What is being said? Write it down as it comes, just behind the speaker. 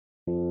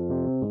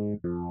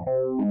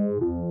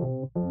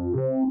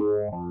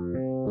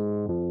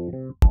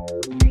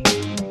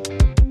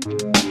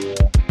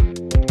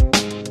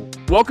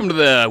Welcome to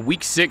the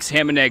Week 6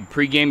 Ham and Egg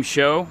pregame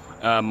show.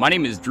 My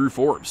name is Drew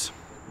Forbes.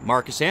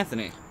 Marcus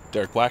Anthony.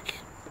 Derek Black.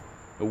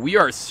 We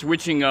are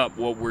switching up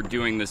what we're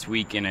doing this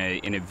week in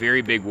a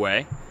very big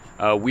way.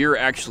 We are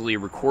actually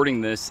recording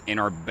this in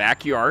our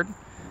backyard.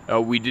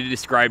 We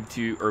decided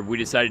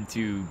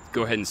to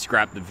go ahead and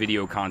scrap the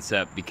video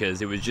concept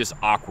because it was just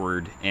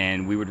awkward,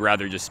 and we would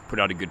rather just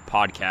put out a good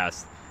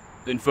podcast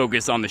than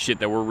focus on the shit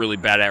that we're really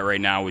bad at right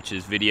now, which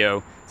is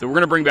video. So we're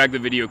going to bring back the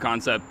video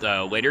concept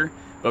later.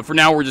 But for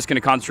now, we're just going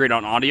to concentrate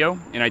on audio.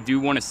 And I do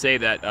want to say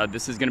that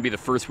this is going to be the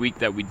first week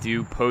that we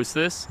do post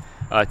this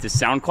to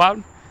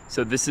SoundCloud.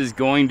 So this is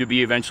going to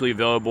be eventually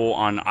available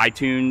on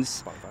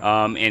iTunes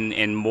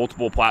and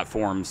multiple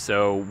platforms.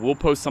 So we'll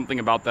post something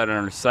about that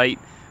on our site.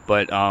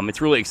 But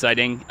it's really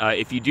exciting.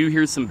 If you do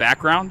hear some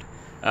background,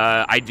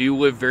 I do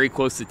live very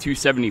close to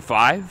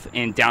 275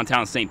 in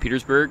downtown St.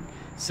 Petersburg.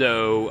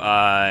 So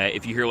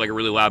if you hear like a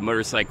really loud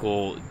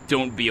motorcycle,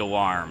 don't be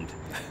alarmed.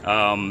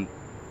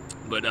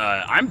 But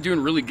I'm doing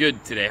really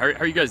good today. How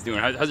are you guys doing?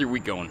 How's your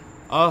week going?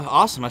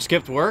 Awesome. I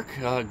skipped work,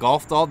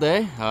 golfed all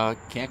day.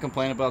 Can't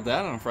complain about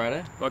that on a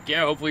Friday. Fuck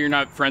yeah. Hopefully you're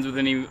not friends with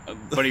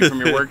anybody from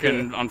your work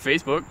and on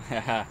Facebook.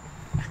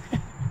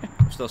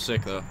 I'm still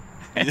sick, though.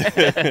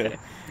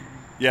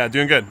 Yeah,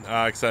 doing good.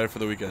 Excited for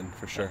the weekend,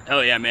 for sure.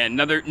 Hell yeah, man.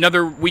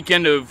 Another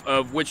weekend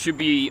of what should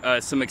be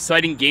some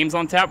exciting games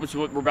on tap, which is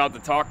what we're about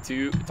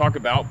to talk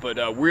about.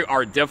 But we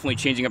are definitely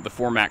changing up the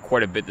format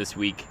quite a bit this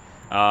week.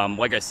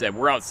 Like I said,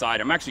 we're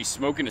outside. I'm actually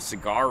smoking a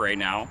cigar right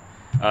now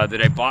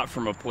that I bought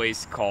from a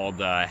place called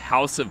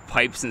House of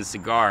Pipes and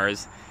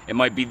Cigars. It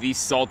might be the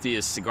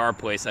saltiest cigar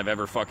place I've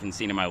ever fucking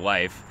seen in my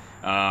life.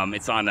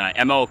 It's on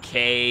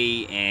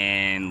MLK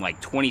and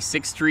like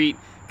 26th Street.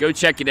 Go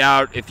check it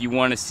out if you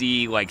want to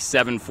see like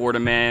 7 Florida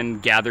men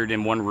gathered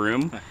in one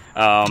room.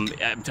 I'm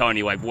telling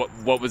you, like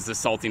what was the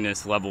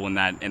saltiness level in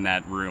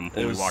that room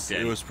when we walked in?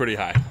 It was pretty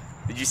high.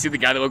 Did you see the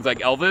guy that looked like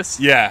Elvis?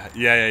 Yeah.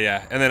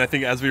 And then I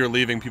think as we were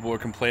leaving, people were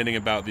complaining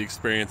about the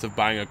experience of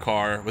buying a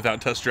car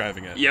without test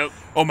driving it. Yep.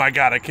 Oh my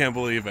God, I can't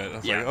believe it. I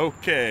was like,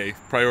 okay,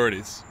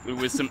 priorities.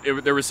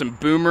 There was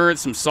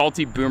some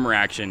salty boomer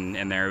action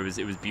in there.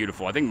 It was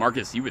beautiful. I think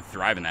Marcus, you would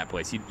thrive in that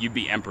place. You'd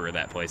be emperor of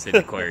that place. They'd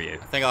declare you.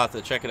 I think I'll have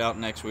to check it out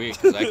next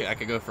week because I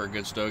could go for a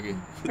good stogie.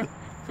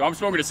 So I'm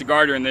smoking a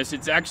cigar during this.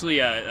 It's actually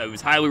it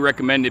was highly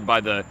recommended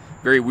by the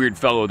very weird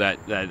fellow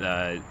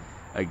that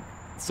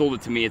sold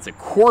it to me. It's a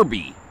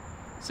Corby.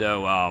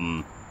 So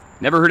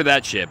never heard of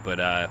that shit,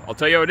 but I'll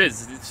tell you how it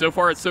is. So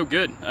far, it's so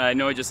good. I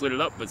know I just lit it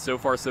up, but so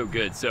far, so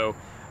good. So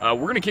we're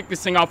going to kick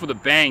this thing off with a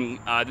bang.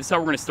 This is how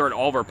we're going to start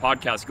all of our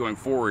podcasts going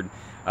forward.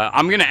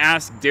 I'm going to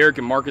ask Derek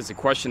and Marcus a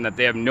question that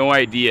they have no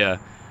idea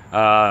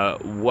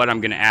what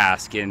I'm going to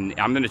ask, and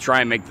I'm going to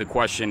try and make the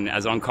question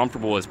as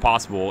uncomfortable as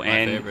possible.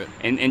 My favorite.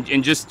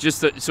 And just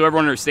so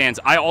everyone understands,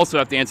 I also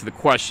have to answer the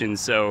question,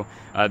 so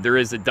there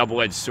is a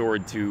double-edged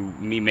sword to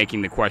me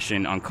making the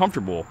question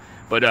uncomfortable.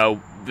 But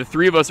the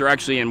three of us are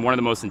actually in one of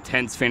the most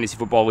intense fantasy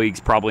football leagues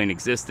probably in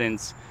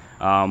existence.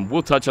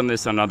 We'll touch on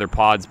this on other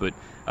pods, but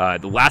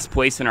the last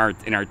place in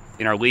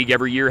our league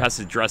every year has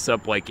to dress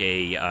up like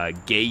a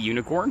gay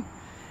unicorn,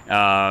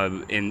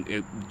 and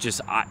it just.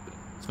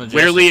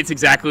 Literally, it's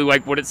exactly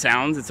like what it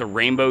sounds. It's a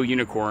rainbow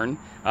unicorn,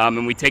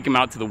 and we take them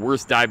out to the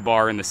worst dive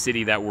bar in the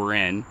city that we're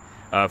in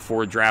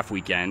for draft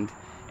weekend.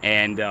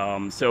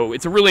 And so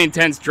it's a really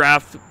intense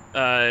draft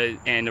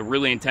and a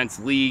really intense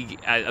league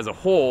as a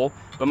whole.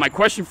 But my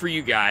question for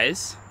you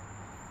guys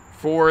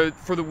for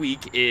the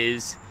week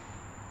is,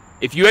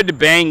 if you had to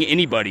bang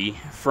anybody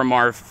from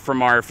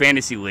our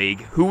fantasy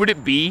league, who would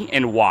it be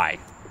and why?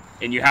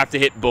 And you have to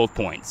hit both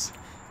points.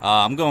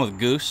 I'm going with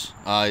Goose.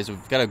 He's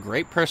got a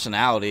great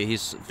personality.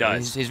 He's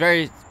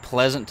very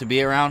pleasant to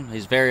be around.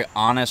 He's very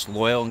honest,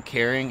 loyal, and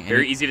caring.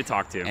 Very easy to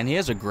talk to. And he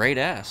has a great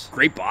ass.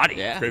 Great body.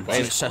 Yeah. Great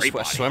body.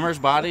 Swimmer's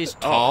body. He's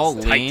tall,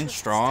 lean,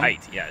 strong.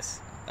 Tight, yes.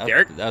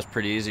 Derek? That was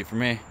pretty easy for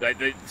me.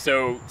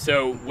 So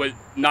was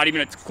not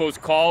even a close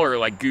call, or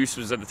like Goose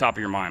was at the top of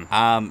your mind?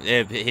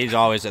 He's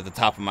always at the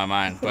top of my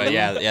mind. But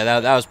yeah,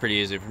 that was pretty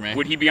easy for me.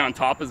 Would he be on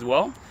top as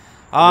well?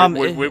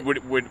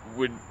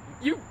 Would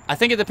you? I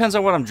think it depends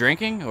on what I'm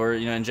drinking or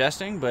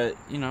ingesting, but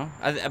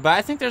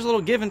I think there's a little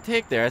give and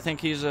take there. I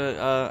think he's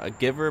a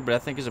giver, but I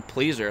think he's a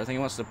pleaser. I think he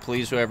wants to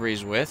please whoever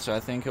he's with, so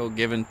I think he'll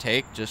give and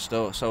take just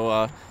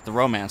so the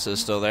romance is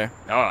still there.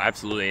 Oh,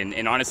 absolutely.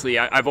 And honestly,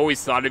 I've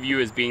always thought of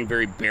you as being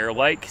very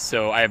bear-like,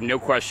 so I have no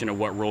question of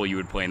what role you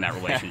would play in that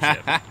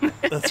relationship.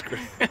 That's great.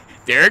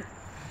 Derek?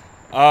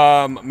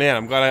 Man,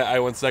 I'm glad I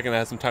went second. I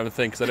had some time to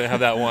think because I didn't have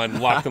that one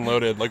locked and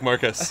loaded like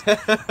Marcus.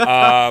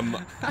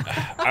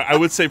 I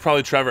would say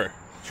probably Trevor.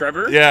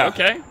 Trevor? Yeah.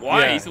 Okay.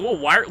 Why? Yeah. He's a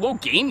little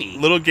gamey.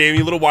 Little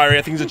gamey, little wiry.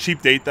 I think he's a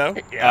cheap date though.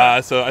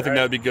 Yeah. So I think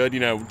that would be good.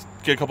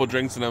 Get a couple of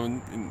drinks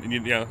and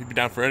he'd be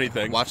down for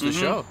anything. Watch the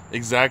show.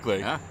 Exactly.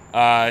 Yeah.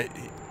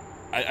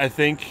 I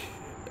think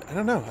I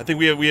don't know. I think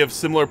we have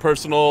similar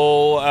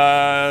personal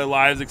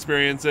lives,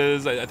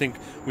 experiences. I think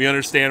we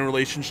understand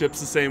relationships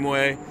the same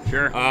way.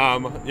 Sure.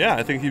 Yeah,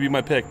 I think he'd be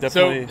my pick.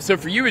 Definitely. So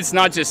for you, it's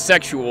not just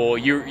sexual.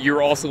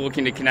 You're also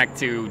looking to connect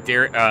to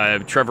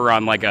Trevor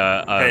on like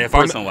a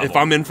personal level. If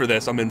I'm in for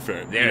this, I'm in for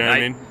it. You know what I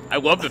mean? I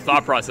love the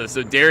thought process.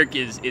 So Derek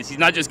is he's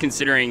not just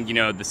considering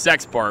the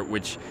sex part,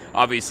 which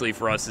obviously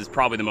for us is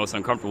probably the most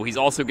uncomfortable. He's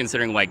also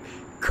considering like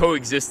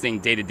coexisting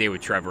day to day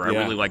with Trevor. I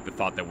really like the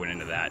thought that went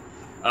into that.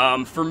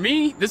 For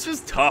me, this was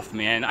tough,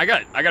 man. I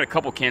got a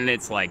couple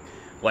candidates like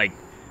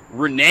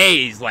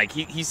Renee's. Like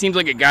he seems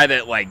like a guy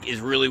that like is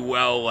really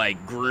well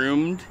like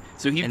groomed.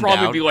 So he'd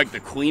probably be like the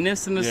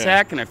cleanest in the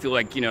sack, and I feel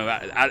like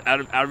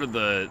out of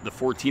the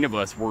 14 of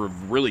us, we're a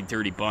really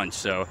dirty bunch.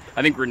 So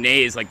I think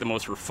Renee is like the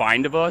most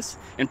refined of us,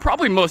 and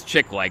probably most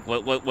chick-like.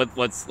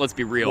 Let's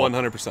be real.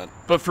 100%.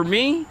 But for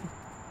me,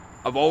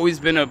 I've always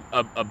been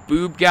a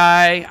boob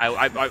guy.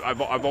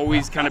 I've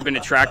always kind of been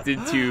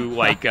attracted to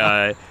like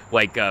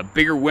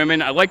bigger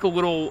women. I like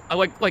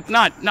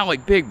not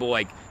like big, but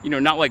like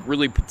not like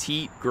really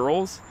petite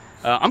girls.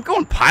 I'm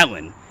going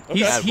Pylon.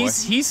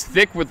 He's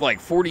thick with like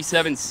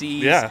 47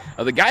 C's. Yeah.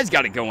 The guy's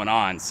got it going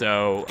on.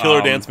 So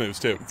killer dance moves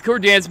too. It's killer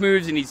dance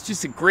moves, and he's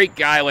just a great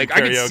guy. Like I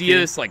could see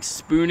us like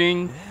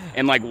spooning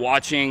and like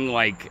watching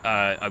like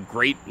a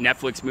great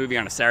Netflix movie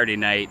on a Saturday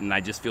night, and I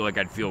just feel like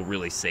I'd feel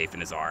really safe in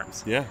his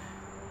arms. Yeah.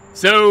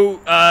 So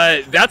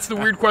that's the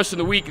weird question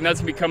of the week, and that's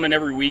gonna be coming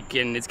every week,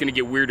 and it's gonna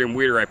get weirder and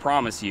weirder, I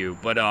promise you.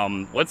 But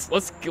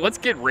let's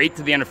get right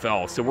to the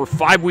NFL. So we're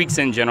 5 weeks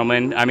in,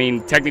 gentlemen. I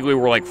mean, technically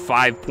we're like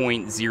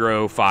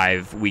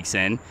 5.05 weeks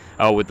in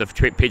with the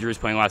Patriots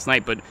playing last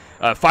night. But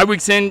 5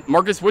 weeks in,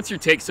 Marcus, what's your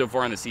take so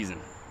far on the season?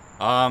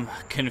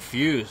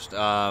 Confused.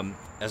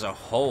 As a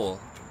whole,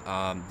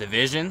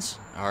 divisions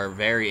are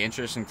very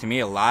interesting to me.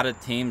 A lot of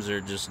teams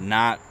are just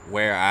not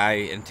where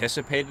I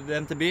anticipated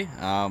them to be,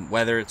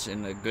 whether it's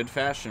in a good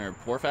fashion or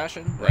poor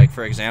fashion. Right. Like,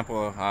 for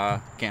example,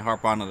 can't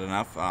harp on it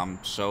enough, I'm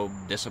so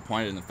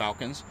disappointed in the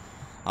Falcons.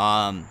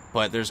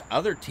 But there's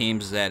other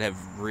teams that have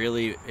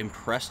really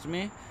impressed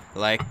me,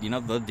 like,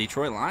 the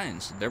Detroit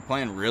Lions. They're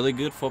playing really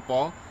good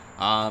football,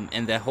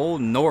 and the whole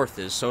North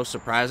is so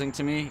surprising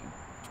to me.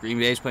 Green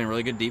Bay's playing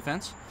really good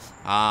defense.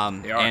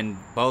 And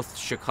both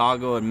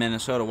Chicago and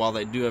Minnesota, while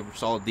they do have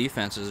solid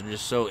defenses, are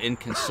just so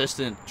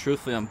inconsistent,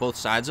 truthfully, on both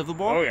sides of the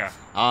ball. Oh,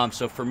 yeah.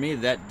 So for me,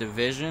 that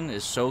division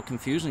is so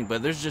confusing.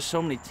 But there's just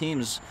so many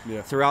teams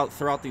throughout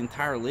the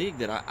entire league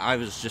that I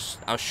was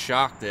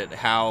shocked at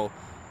how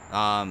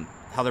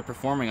they're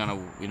performing on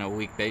a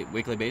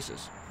weekly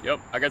basis. Yep,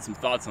 I got some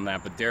thoughts on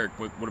that. But Derek,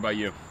 what about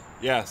you?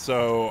 Yeah,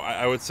 so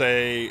I would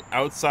say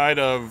outside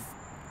of,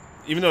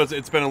 even though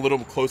it's been a little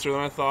closer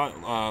than I thought,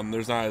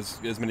 there's not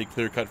as many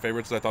clear-cut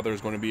favorites as I thought there was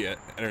going to be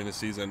entering the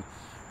season.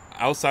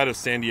 Outside of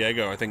San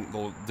Diego, I think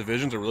the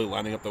divisions are really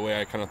lining up the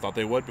way I kind of thought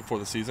they would before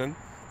the season.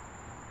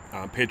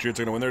 Patriots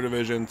are going to win their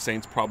division.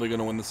 Saints probably going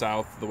to win the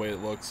South the way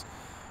it looks.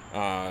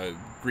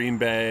 Green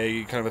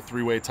Bay, kind of a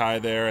three-way tie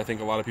there. I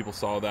think a lot of people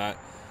saw that.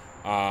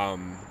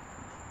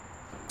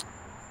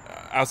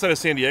 Outside of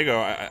San Diego,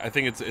 I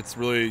think it's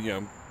really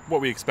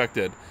what we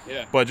expected.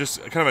 Yeah. But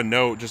just kind of a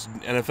note, just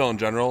NFL in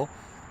general.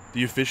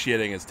 The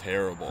officiating is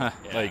terrible. Yeah.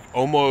 Like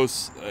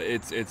almost,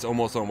 it's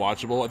almost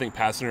unwatchable. I think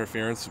pass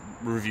interference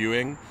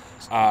reviewing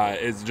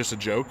is just a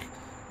joke.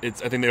 I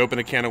think they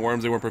opened a can of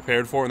worms they weren't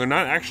prepared for, and they're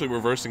not actually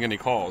reversing any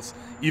calls,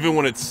 even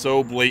when it's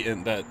so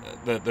blatant that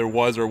there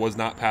was or was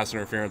not pass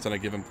interference on a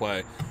given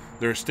play.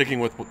 They're sticking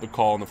with the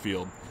call on the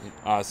field.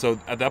 So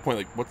at that point,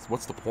 like,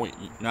 what's the point?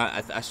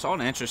 I saw an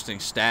interesting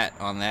stat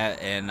on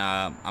that, and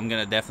I'm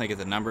gonna definitely get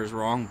the numbers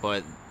wrong,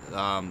 but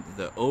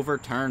the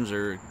overturns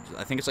are,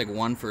 I think it's like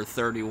 1 for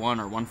 31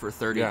 or 1 for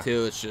 32.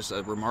 Yeah. It's just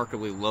a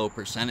remarkably low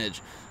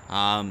percentage.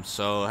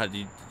 So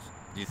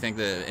do you think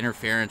the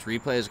interference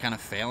replay is kind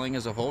of failing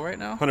as a whole right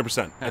now?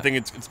 100%. I think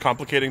it's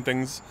complicating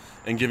things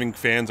and giving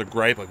fans a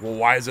gripe, like, well,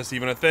 why is this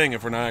even a thing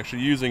if we're not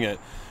actually using it?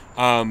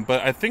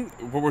 But I think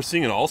what we're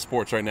seeing in all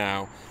sports right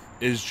now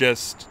is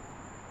just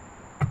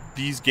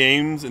these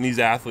games and these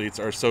athletes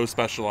are so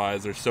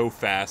specialized, they're so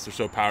fast, they're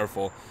so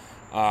powerful,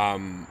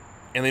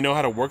 and they know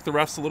how to work the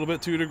refs a little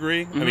bit to a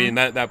degree. Mm-hmm. I mean,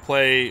 that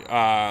play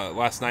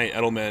last night,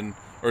 Edelman,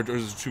 or it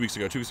was 2 weeks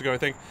ago, I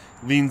think,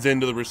 leans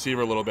into the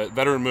receiver a little bit.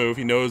 Veteran move.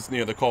 He knows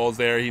the call's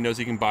there. He knows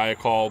he can buy a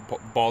call.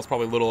 Ball's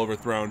probably a little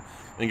overthrown,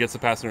 and gets the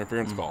pass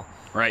interference call.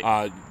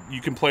 Right. You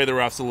can play the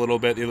refs a little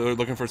bit. They're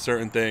looking for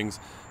certain things.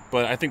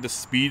 But I think the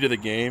speed of the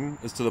game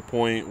is to the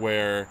point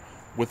where,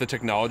 with the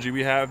technology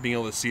we have, being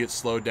able to see it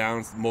slowed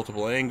down,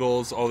 multiple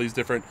angles, all these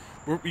different...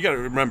 You got to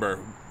remember,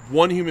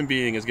 one human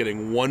being is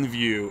getting one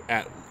view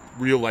at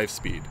real-life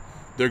speed.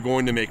 They're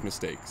going to make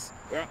mistakes.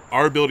 Yeah.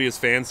 Our ability as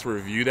fans to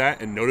review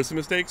that and notice the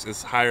mistakes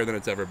is higher than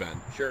it's ever been.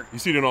 Sure. You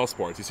see it in all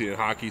sports. You see it in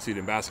hockey, you see it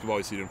in basketball,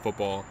 you see it in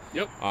football.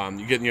 Yep.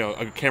 You get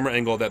a camera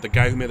angle that the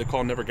guy who made the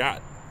call never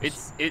got.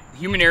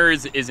 Human error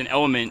is an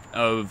element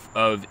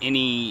of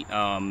any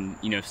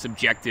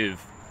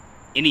subjective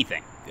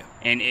anything. Yeah.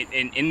 And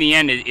in the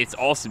end, it's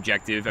all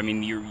subjective. I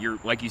mean, you're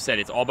like you said,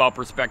 it's all about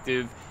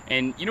perspective.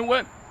 And you know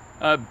what?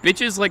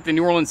 Bitches like the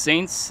New Orleans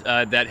Saints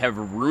that have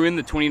ruined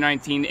the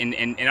 2019,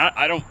 and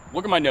I don't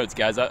look at my notes,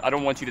 guys. I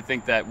don't want you to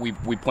think that we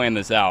planned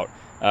this out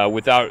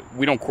we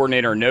don't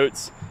coordinate our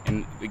notes.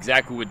 And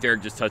exactly what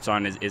Derek just touched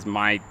on is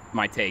my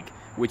take,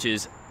 which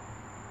is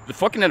the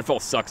fucking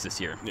NFL sucks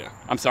this year. Yeah,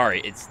 I'm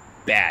sorry, it's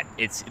bad.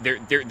 It's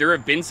there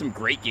have been some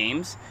great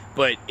games,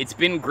 but it's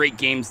been great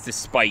games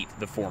despite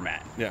the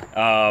format. Yeah,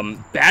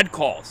 bad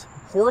calls,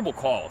 horrible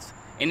calls,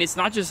 and it's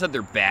not just that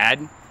they're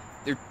bad.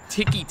 They're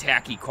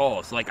ticky-tacky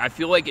calls. Like, I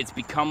feel like it's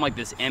become like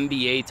this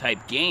NBA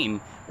type game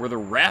where the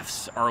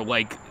refs are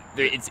like,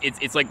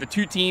 it's like the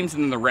two teams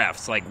and then the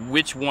refs. Like,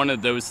 which one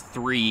of those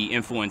three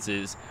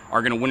influences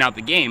are going to win out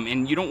the game?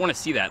 And you don't want to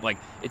see that. Like,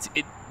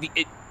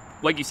 it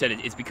like you said,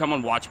 it's become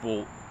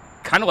unwatchable,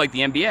 kind of like the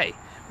NBA,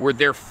 where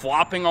they're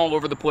flopping all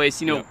over the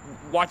place. You know,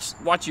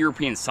 watch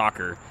European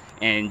soccer.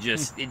 And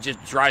it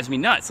just drives me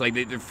nuts. Like,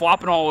 they're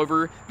flopping all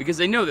over because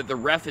they know that the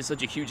ref is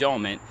such a huge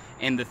element,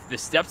 and the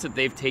steps that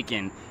they've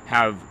taken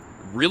have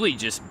really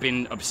just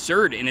been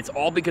absurd, and it's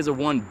all because of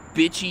one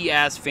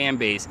bitchy-ass fan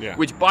base,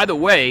 which, by the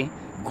way,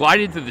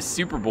 glided to the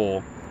Super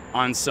Bowl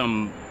on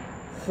some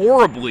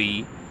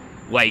horribly,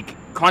 like,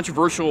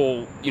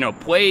 controversial,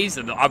 plays,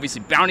 and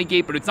obviously Bounty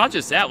Gate, but it's not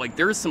just that. Like,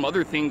 there's some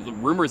other things,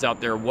 rumors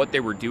out there of what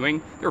they were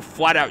doing. They're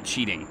flat out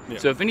cheating. Yeah.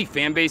 So if any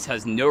fan base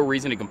has no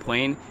reason to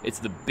complain, it's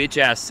the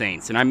bitch-ass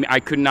Saints. And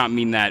I could not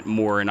mean that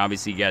more, and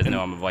obviously you guys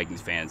know I'm a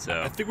Vikings fan,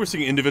 so. I think we're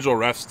seeing individual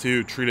refs,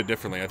 too, treat it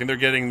differently. I think they're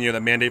getting,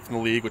 the mandate from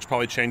the league, which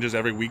probably changes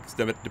every week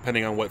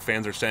depending on what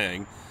fans are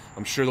saying.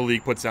 I'm sure the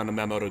league puts down a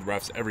memo to the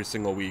refs every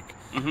single week.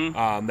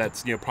 Mm-hmm.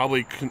 That's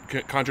probably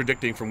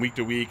contradicting from week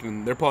to week,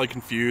 and they're probably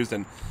confused.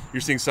 And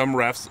you're seeing some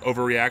refs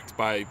overreact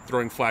by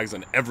throwing flags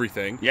on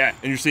everything. Yeah.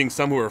 And you're seeing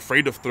some who are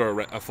afraid to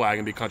throw a flag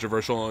and be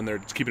controversial, and they're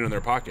just keeping it in their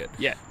pocket.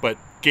 Yeah. But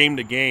game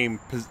to game,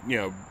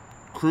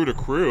 crew to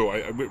crew,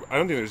 I don't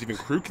think there's even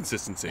crew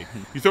consistency.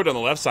 You throw it on the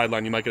left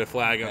sideline, you might get a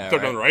flag, and throw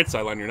it on the right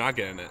sideline, you're not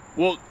getting it.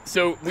 Well,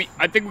 so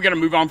I think we got to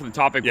move on from the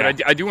topic,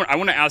 but I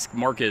want to ask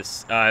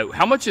Marcus,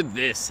 how much of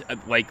this,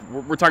 like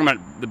we're talking about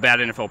the bad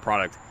NFL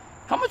product,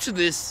 how much of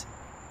this,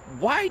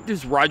 why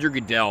does Roger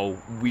Goodell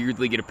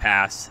weirdly get a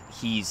pass?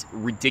 He's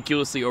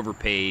ridiculously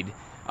overpaid.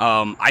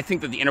 I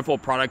think that the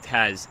NFL product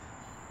has,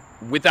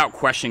 without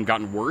question,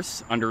 gotten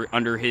worse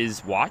under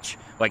his watch.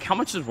 Like, how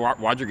much does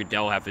Roger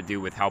Goodell have to do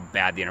with how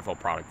bad the NFL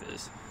product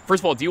is?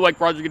 First of all, do you like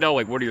Roger Goodell?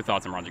 Like, what are your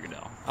thoughts on Roger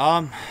Goodell?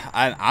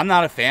 I'm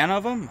not a fan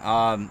of him.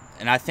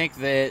 And I think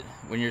that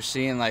when you're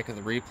seeing, like, the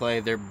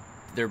replay,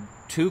 they're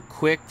too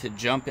quick to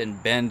jump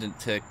and bend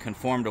to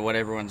conform to what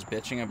everyone's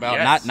bitching about.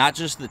 Yes. Not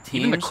just the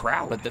teams, even the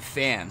crowd, but the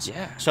fans.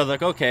 Yeah. So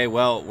like, okay,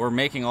 well, we're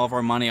making all of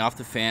our money off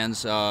the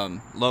fans,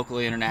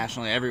 locally,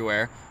 internationally,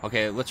 everywhere.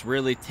 Okay, let's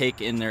really take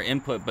in their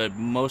input. But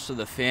most of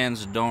the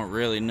fans don't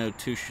really know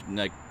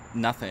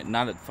nothing,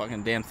 not a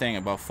fucking damn thing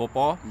about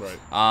football. Right.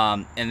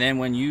 And then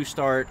when you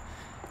start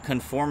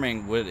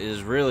conforming what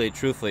is really,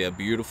 truthfully, a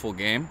beautiful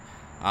game.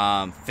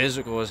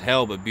 Physical as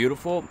hell, but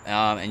beautiful,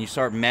 and you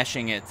start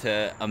meshing it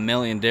to a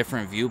million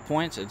different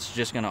viewpoints, it's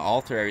just going to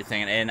alter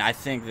everything. And I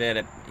think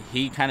that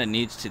he kind of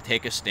needs to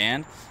take a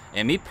stand.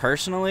 And me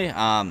personally,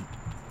 touching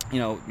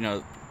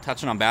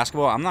on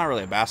basketball, I'm not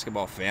really a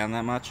basketball fan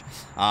that much,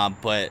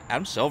 but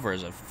Adam Silver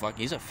is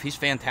he's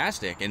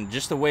fantastic, and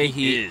just the way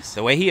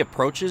he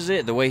approaches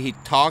it, the way he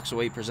talks, the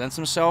way he presents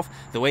himself,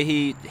 the way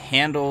he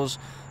handles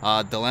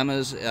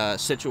dilemmas,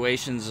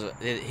 situations.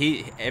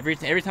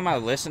 Every time I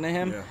listen to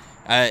him. Yeah.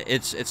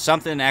 It's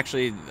something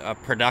actually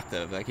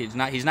productive. Like he's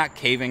not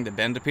caving to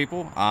bend to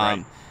people.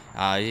 Right.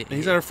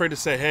 He's not afraid to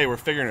say, "Hey, we're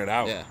figuring it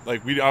out." Yeah.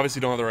 Like we obviously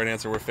don't have the right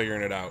answer. We're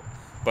figuring it out.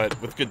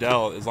 But with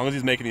Goodell, as long as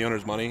he's making the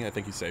owners money, I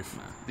think he's safe.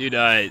 Dude,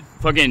 I've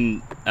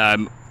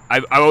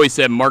always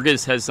said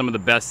Marcus has some of the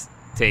best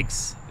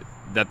takes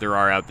that there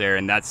are out there,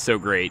 and that's so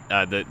great.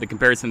 The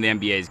comparison to the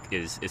NBA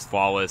is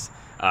flawless.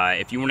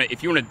 If you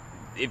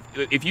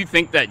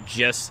think that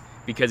just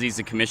because he's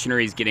a commissioner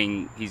he's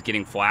getting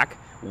flack,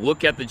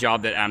 look at the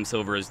job that Adam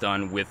Silver has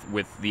done with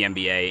the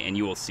NBA, and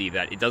you will see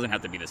that it doesn't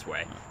have to be this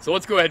way. So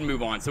let's go ahead and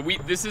move on. So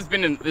this has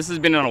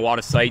been on a lot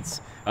of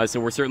sites, so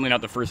we're certainly not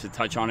the first to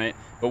touch on it,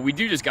 but we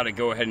do just got to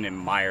go ahead and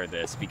admire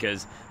this,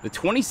 because the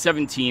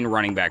 2017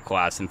 running back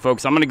class, and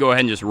folks, I'm going to go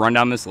ahead and just run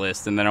down this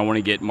list, and then I want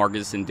to get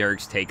Marcus and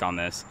Derek's take on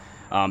this,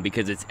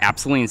 because it's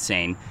absolutely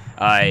insane.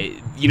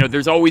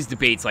 There's always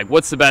debates like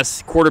what's the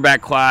best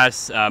quarterback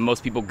class.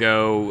 Most people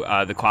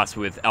go the class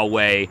with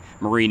Elway,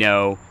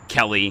 Marino,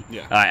 Kelly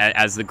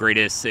as the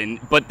greatest,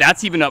 but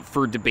that's even up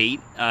for debate.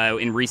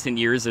 In recent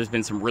years, there's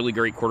been some really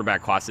great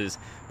quarterback classes,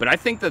 but I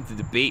think that the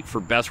debate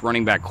for best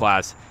running back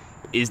class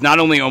is not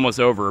only almost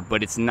over,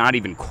 but it's not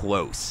even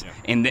close. Yeah.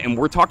 And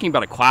we're talking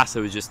about a class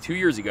that was just 2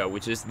 years ago,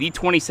 which is the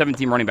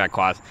 2017 running back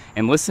class.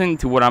 And listen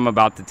to what I'm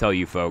about to tell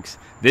you, folks.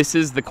 This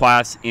is the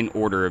class in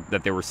order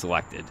that they were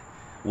selected.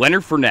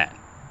 Leonard Fournette,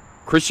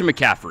 Christian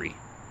McCaffrey,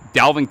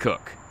 Dalvin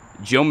Cook,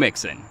 Joe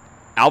Mixon,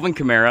 Alvin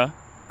Kamara,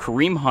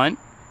 Kareem Hunt,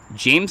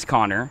 James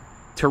Conner,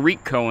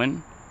 Tariq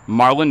Cohen,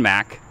 Marlon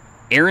Mack,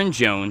 Aaron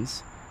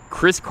Jones,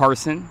 Chris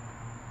Carson,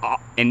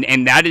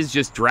 and that is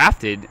just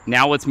drafted.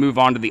 Now let's move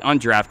on to the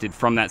undrafted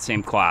from that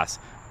same class.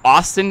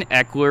 Austin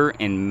Eckler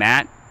and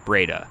Matt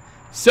Breida.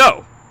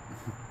 So,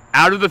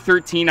 out of the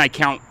 13, I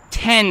count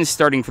 10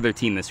 starting for their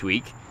team this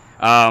week.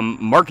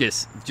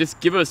 Marcus, just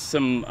give us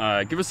some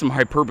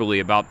hyperbole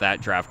about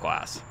that draft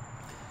class.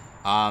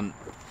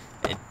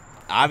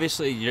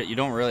 Obviously, you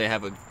don't really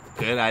have a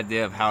good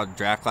idea of how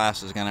draft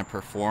class is going to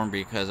perform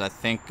because I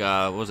think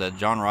what was that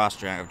John Ross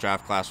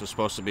draft class was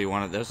supposed to be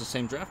that was the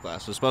same draft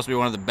class. It was supposed to be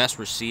one of the best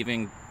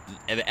receiving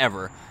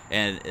ever,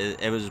 and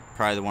it was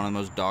probably one of the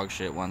most dog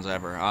shit ones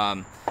ever.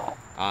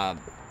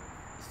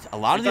 A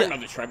lot of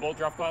the Treble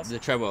draft class. The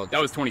Treble that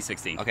was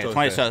 2016. Okay,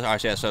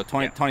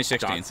 2016.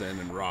 Johnson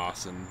and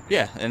Ross and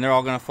and they're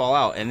all going to fall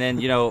out. And then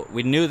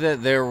we knew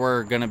that there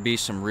were going to be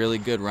some really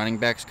good running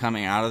backs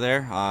coming out of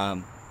there.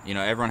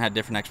 Everyone had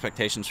different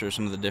expectations for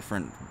some of the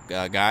different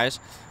guys,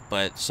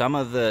 but some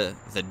of the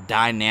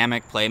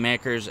dynamic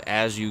playmakers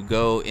as you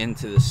go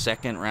into the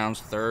second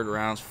rounds, third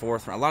rounds,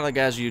 fourth round. A lot of the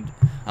guys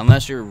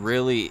unless you're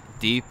really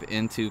deep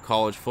into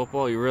college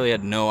football, you really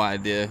had no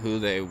idea who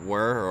they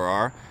were or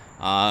are.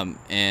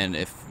 And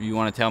if you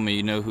want to tell me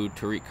you know who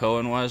Tariq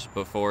Cohen was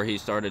before he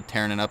started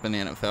tearing it up in the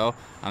NFL,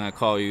 I'm going to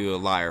call you a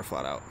liar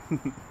flat out.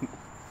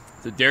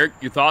 So, Derek,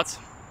 your thoughts?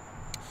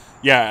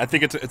 Yeah, I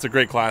think it's a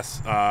great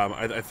class.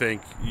 I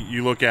think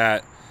you look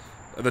at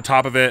the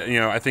top of it.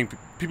 I think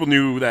people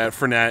knew that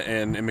Fournette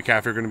and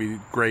McCaffrey are going to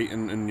be great,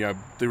 and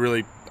they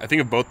really, I think,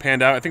 have both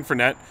panned out. I think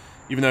Fournette,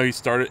 even though he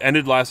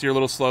ended last year a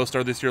little slow,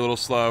 started this year a little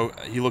slow,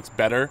 he looks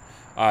better.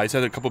 He's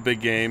had a couple big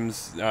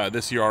games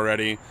this year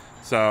already,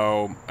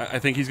 so I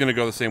think he's going to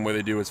go the same way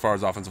they do as far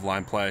as offensive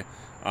line play.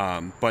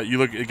 But you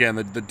look again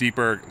the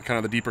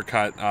deeper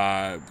cut.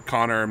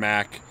 Connor,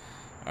 Mack,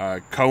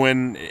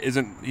 Cohen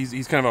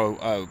he's kind of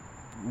a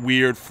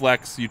weird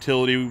flex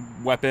utility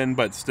weapon,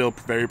 but still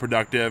very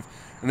productive.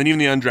 And then even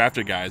the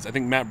undrafted guys. I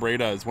think Matt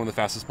Breida is one of the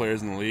fastest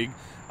players in the league.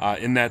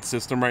 In that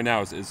system right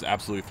now is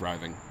absolutely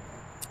thriving.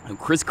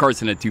 Chris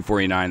Carson at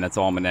 249. That's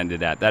all I'm going to end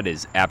it at. That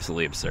is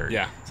absolutely absurd.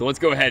 Yeah. So let's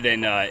go ahead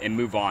and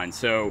move on.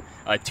 So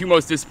two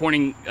most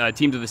disappointing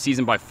teams of the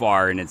season by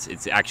far, and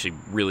it's actually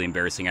really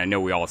embarrassing. I know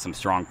we all have some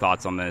strong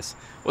thoughts on this.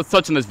 Let's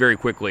touch on this very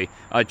quickly.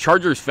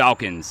 Chargers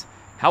Falcons.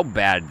 How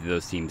bad do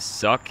those teams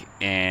suck?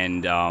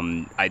 And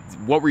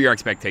what were your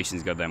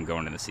expectations of them going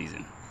into the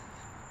season?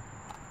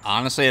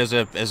 Honestly,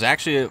 as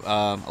actually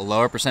a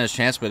lower percentage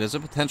chance, but as a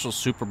potential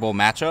Super Bowl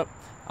matchup.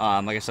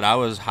 Like I said, I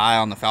was high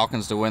on the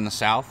Falcons to win the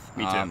South.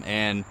 Me too.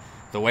 And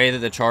the way that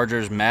the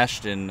Chargers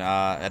meshed and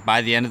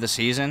by the end of the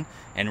season,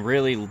 and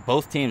really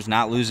both teams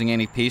not losing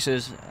any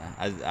pieces,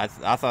 I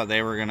thought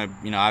they were going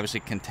to,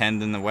 obviously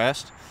contend in the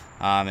West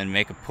and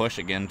make a push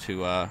again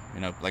to,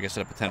 like I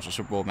said, a potential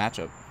Super Bowl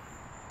matchup.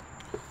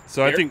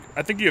 So I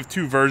think you have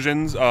two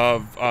versions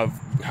of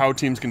how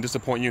teams can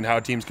disappoint you and how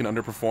teams can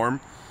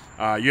underperform.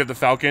 You have the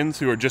Falcons,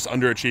 who are just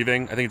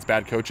underachieving. I think it's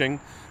bad coaching.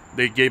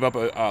 They gave up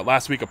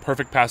last week a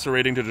perfect passer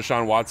rating to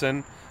Deshaun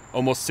Watson,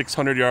 almost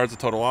 600 yards of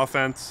total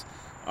offense.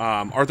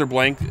 Arthur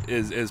Blank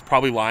is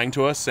probably lying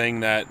to us, saying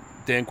that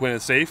Dan Quinn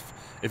is safe.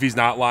 If he's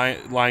not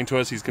lying to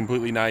us, he's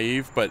completely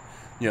naive. But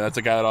that's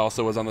a guy that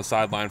also was on the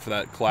sideline for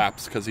that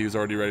collapse because he was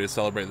already ready to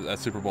celebrate that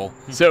Super Bowl.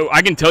 So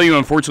I can tell you,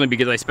 unfortunately,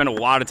 because I spent a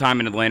lot of time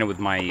in Atlanta with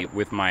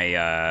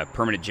my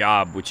permanent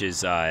job, which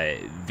is that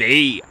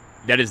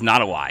is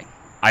not a lie.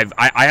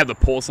 I have the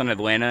pulse on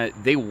Atlanta.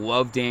 They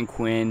love Dan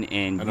Quinn,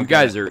 and you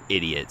guys are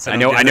idiots. I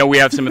know we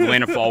have some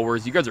Atlanta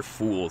followers. You guys are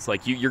fools.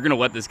 Like you're gonna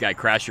let this guy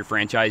crash your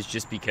franchise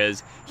just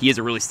because he is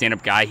a really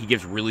stand-up guy. He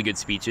gives really good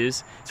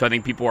speeches. So I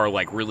think people are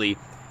like really.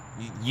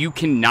 You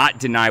cannot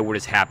deny what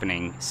is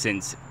happening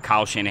since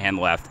Kyle Shanahan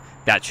left.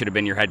 That should have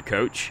been your head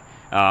coach.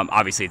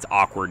 Obviously, it's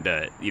awkward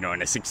to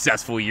in a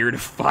successful year to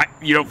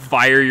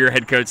fire your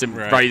head coach and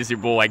probably the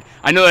Super Bowl. Like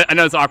I know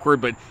it's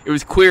awkward, but it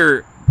was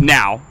clear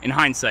now in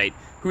hindsight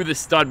who the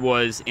stud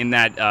was in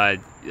that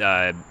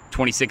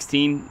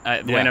 2016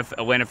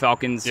 Atlanta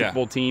Falcons Super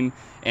Bowl team,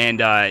 and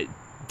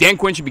Dan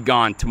Quinn should be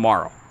gone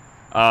tomorrow.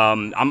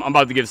 I'm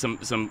about to give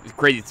some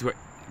crazy.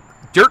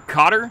 Dirk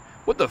Cotter,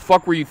 what the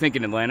fuck were you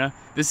thinking, Atlanta?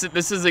 This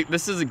is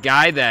a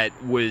guy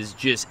that was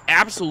just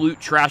absolute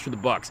trash for the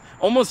Bucs.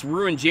 Almost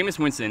ruined Jameis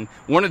Winston,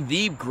 one of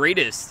the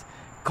greatest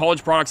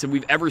college products that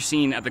we've ever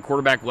seen at the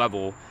quarterback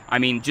level. I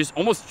mean, just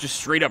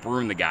straight up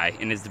ruined the guy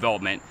in his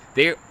development.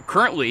 They're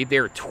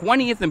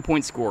 20th in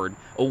points scored,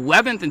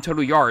 11th in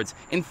total yards,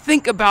 and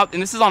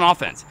this is on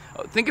offense.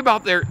 Think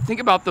about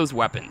those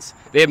weapons.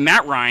 They have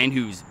Matt Ryan,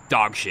 who's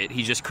dog shit.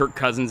 He's just Kirk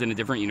Cousins in a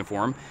different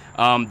uniform.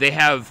 They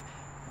have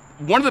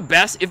one of the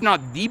best, if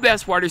not the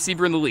best, wide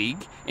receiver in the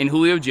league in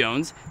Julio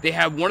Jones. They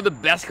have one of the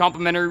best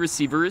complementary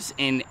receivers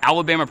in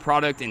Alabama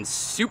product and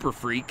super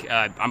freak.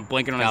 I'm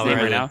blanking on his name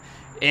right now.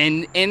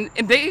 And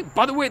they,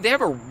 by the way, they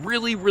have a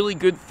really, really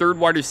good third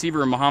wide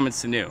receiver in Mohamed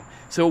Sanu.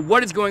 So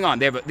what is going on?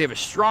 They have a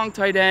strong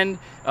tight end.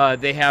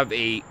 They have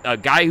a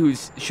guy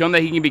who's shown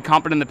that he can be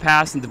competent in the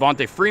past in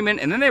Devontae Freeman.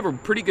 And then they have a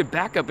pretty good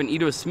backup in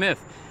Ito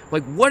Smith.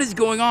 Like, what is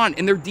going on?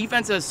 And their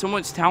defense has so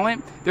much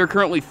talent. They're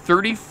currently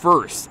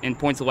 31st in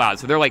points allowed.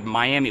 So they're like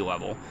Miami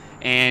level.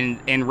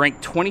 and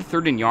ranked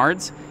 23rd in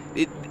yards.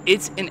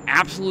 It's an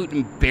absolute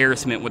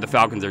embarrassment what the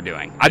Falcons are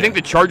doing. I think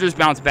the Chargers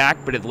bounce back,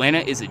 but Atlanta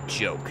is a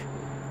joke.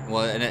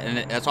 Well,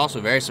 and that's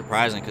also very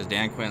surprising because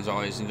Dan Quinn's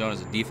always known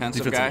as a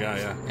defensive guy.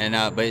 Yeah.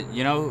 And but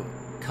you know,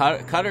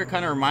 Cutter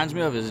kind of reminds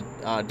me of his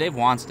Dave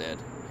Wanstead,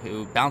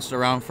 who bounced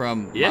around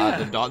from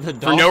the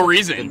Dolphins for no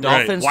reason. The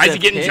Dolphins. Why is he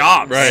getting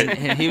jobs? Right.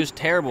 And he was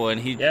terrible, and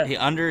he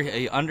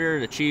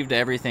underachieved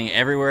everything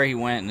everywhere he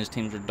went, and his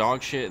teams were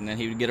dog shit, and then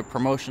he would get a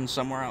promotion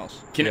somewhere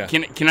else.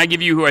 Can I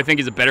give you who I think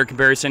is a better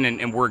comparison,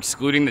 and we're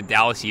excluding the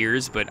Dallas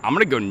years, but I'm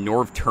going to go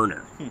Norv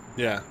Turner.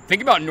 Yeah.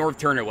 Think about Norv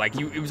Turner. Like,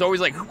 it was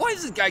always like, why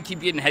does this guy keep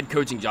getting head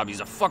coaching jobs?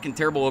 He's a fucking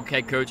terrible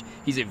head coach.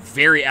 He's a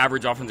very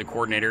average offensive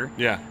coordinator.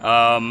 Yeah.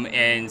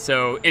 And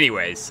so,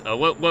 anyways,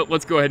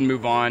 let's go ahead and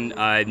move on.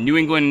 New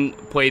England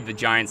played the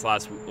Giants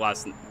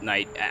last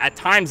night. At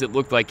times, it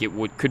looked like it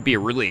could be a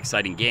really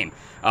exciting game.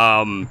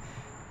 I'm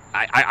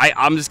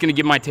just going to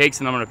give my takes,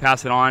 and I'm going to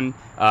pass it on.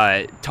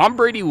 Tom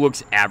Brady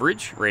looks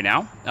average right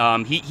now.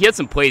 He had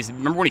some plays.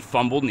 Remember when he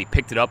fumbled and he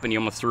picked it up and he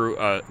almost threw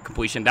a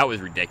completion? That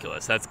was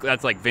ridiculous.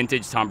 That's like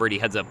vintage Tom Brady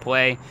heads-up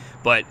play.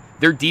 But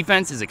their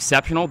defense is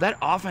exceptional. That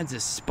offense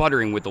is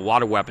sputtering with a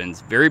lot of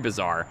weapons. Very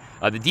bizarre.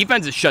 The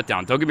defense is shut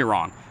down. Don't get me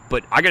wrong.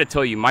 But I got to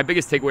tell you, my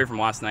biggest takeaway from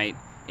last night,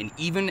 and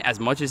even as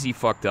much as he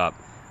fucked up,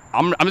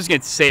 I'm just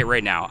going to say it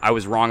right now. I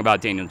was wrong about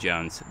Daniel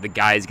Jones. The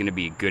guy is going to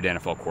be a good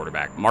NFL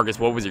quarterback. Marcus,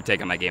 what was your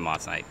take on that game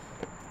last night?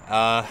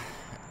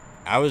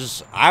 I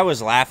was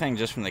laughing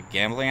just from the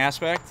gambling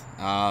aspect,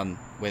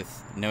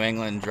 with New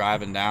England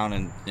driving down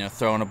and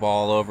throwing a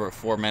ball over at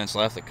 4 minutes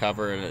left to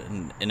cover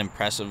an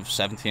impressive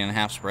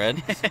 17.5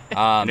 spread.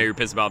 I know you're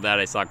pissed about that.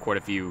 I saw quite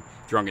a few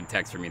drunken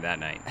texts from you that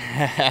night.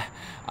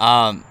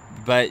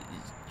 But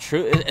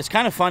it's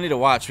kind of funny to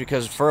watch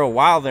because for a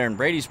while there in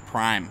Brady's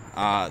prime,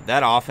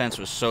 that offense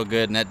was so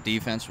good and that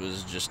defense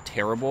was just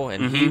terrible,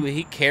 and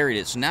he carried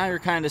it. So now you're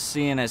kind of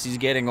seeing as he's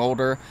getting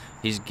older,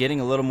 he's getting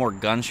a little more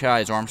gun shy.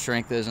 His arm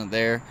strength isn't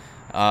there.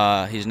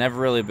 He's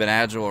never really been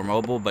agile or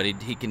mobile, but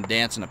he can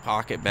dance in the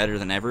pocket better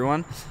than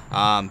everyone.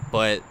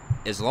 But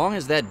as long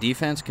as that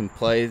defense can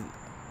play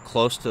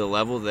close to the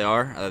level they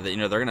are,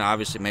 they're going to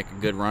obviously make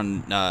a good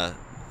run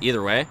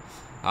either way.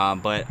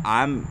 But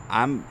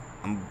I'm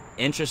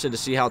interested to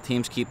see how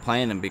teams keep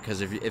playing them,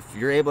 because if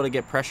you're able to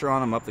get pressure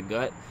on them up the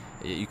gut,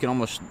 you can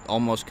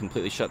almost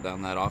completely shut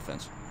down that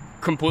offense.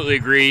 Completely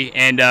agree,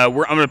 and I'm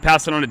going to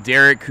pass it on to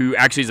Derek, who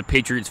actually is a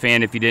Patriots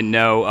fan, if you didn't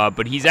know,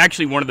 but he's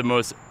actually one of the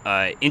most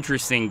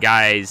interesting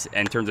guys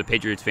in terms of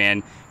Patriots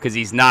fan, because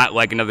he's not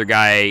like another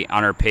guy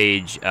on our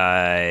page,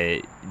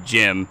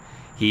 Jim.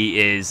 He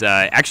is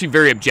actually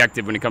very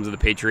objective when it comes to the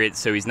Patriots,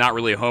 so he's not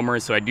really a homer,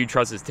 so I do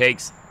trust his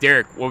takes.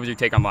 Derek, what was your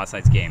take on last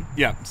night's game?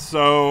 Yeah,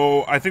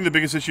 so I think the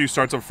biggest issue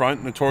starts up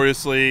front.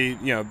 Notoriously,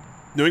 New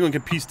England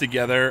can piece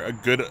together a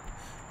good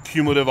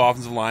cumulative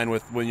offensive line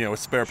with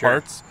spare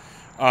parts,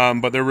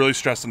 but they're really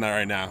stressed on that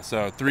right now.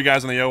 So 3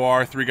 guys on the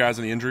OR, 3 guys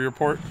on the injury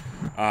report.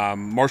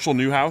 Marshall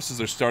Newhouse is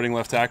their starting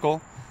left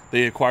tackle.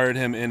 They acquired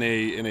him in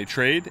a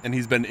trade, and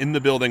he's been in the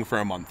building for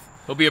a month.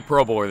 He'll be a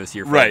Pro Bowler this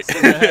year, right?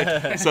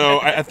 So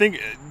I think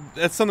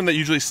that's something that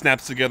usually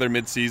snaps together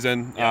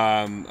mid-season.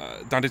 Yeah.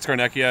 Dante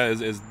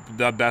Scarnecchia is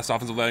the best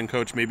offensive line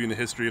coach maybe in the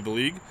history of the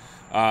league,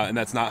 and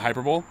that's not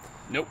hyperbole.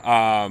 Nope.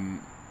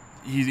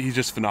 He's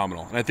just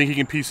phenomenal, and I think he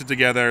can piece it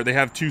together. They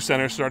have 2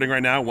 centers starting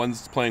right now.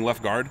 One's playing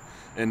left guard,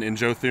 and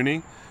Joe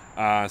Thuney.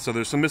 So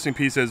there's some missing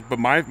pieces, but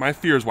my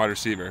fear is wide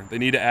receiver. They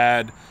need to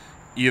add.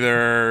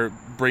 Either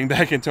bring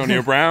back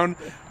Antonio Brown,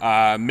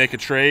 make a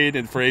trade,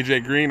 and for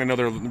AJ Green. I know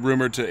they're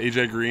rumored to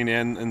AJ Green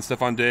and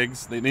Stephon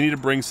Diggs. They need to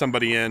bring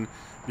somebody in,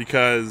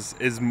 because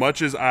as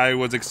much as I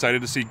was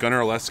excited to see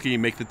Gunnar Olszewski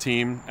make the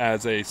team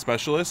as a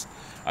specialist,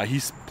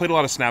 he's played a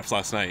lot of snaps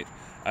last night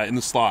in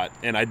the slot,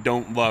 and I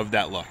don't love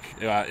that look.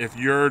 If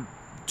your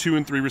 2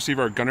 and 3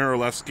 receiver are Gunnar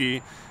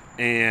Olszewski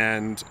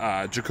and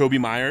Jacoby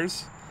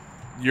Myers,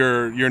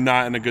 you're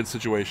not in a good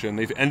situation.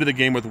 They've ended the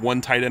game with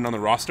 1 tight end on the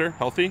roster,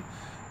 healthy.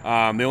 They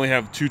only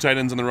have 2 tight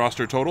ends on the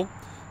roster total,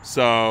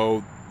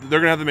 so they're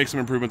going to have to make some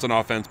improvements on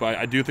offense, but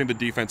I do think the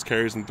defense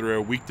carries them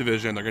through. Weak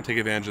division, they're going to take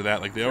advantage of that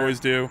like they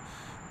always do.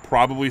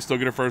 Probably still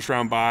get a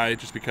first-round bye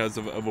just because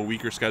of a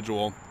weaker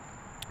schedule.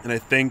 And I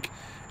think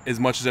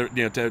as much as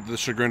to the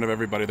chagrin of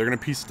everybody, they're going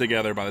to piece it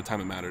together by the time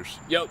it matters.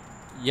 Yep.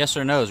 Yes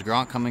or no? Is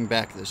Gronk coming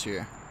back this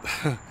year?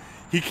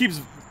 He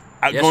keeps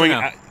yes going.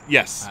 Or no?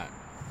 Yes. Right.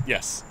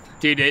 Yes.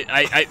 Dude,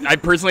 I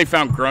personally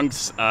found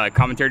Grunk's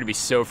commentary to be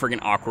so freaking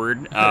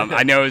awkward.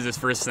 I know it was his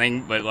first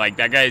thing, but like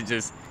that guy is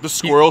just the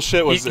squirrel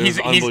shit was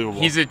unbelievable.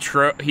 He's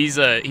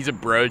a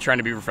bro trying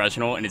to be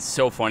professional, and it's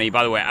so funny.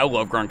 By the way, I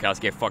love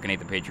Gronkowski. I fucking hate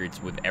the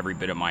Patriots with every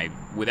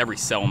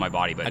cell in my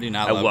body, but I do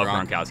not. I love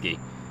Gronkowski.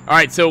 All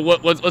right, so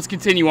let's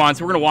continue on.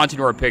 So we're gonna launch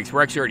into our picks.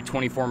 We're actually already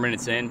 24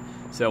 minutes in.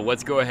 So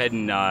let's go ahead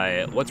and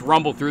let's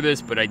rumble through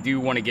this, but I do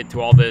want to get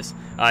to all this.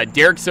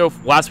 Derek, so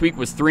last week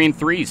was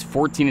 3-3. He's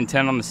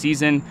 14-10 on the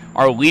season.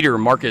 Our leader,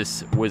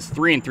 Marcus, was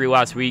 3-3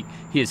 last week.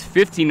 He is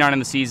 15-9 on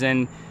the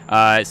season.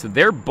 So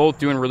they're both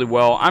doing really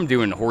well. I'm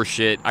doing horse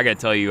shit. I got to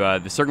tell you,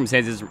 the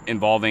circumstances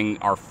involving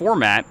our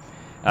format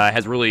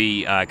has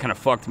really kind of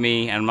fucked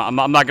me, and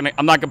I'm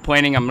not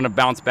complaining. I'm gonna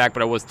bounce back,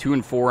 but I was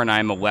 2-4, and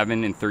I'm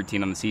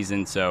 11-13 on the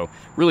season, so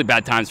really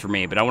bad times for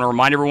me. But I want to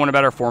remind everyone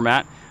about our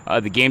format.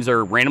 The games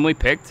are randomly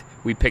picked.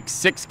 We picked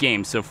 6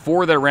 games, so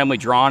 4 that are randomly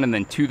drawn, and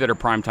then 2 that are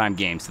primetime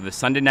games, so the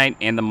Sunday night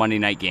and the Monday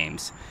night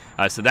games.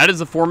 So that is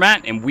the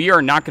format, and we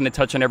are not going to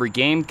touch on every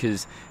game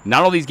because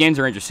not all these games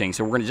are interesting.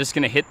 So we're just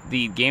going to hit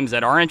the games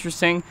that are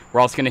interesting.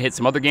 We're also going to hit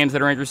some other games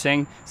that are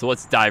interesting. So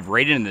let's dive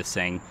right into this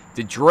thing.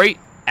 Detroit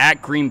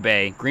at Green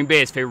Bay. Green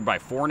Bay is favored by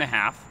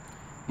 4.5.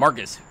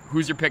 Marcus,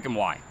 who's your pick and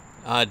why?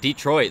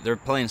 Detroit. They're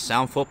playing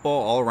sound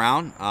football all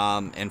around,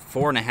 and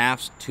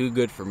 4.5's too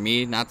good for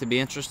me not to be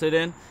interested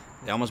in.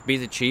 They almost beat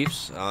the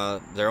Chiefs.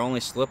 Their only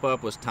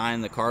slip-up was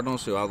tying the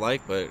Cardinals, who I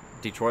like, but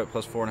Detroit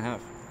plus 4.5.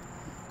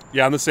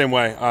 Yeah, I'm the same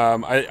way.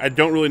 I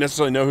don't really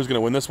necessarily know who's going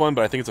to win this one,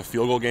 but I think it's a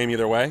field goal game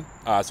either way.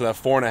 So that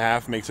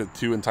 4.5 makes it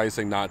too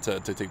enticing not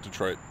to take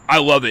Detroit. I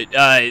love it.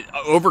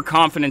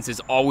 Overconfidence is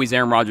always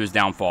Aaron Rodgers'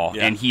 downfall,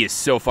 and he is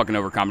so fucking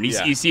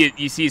overconfident.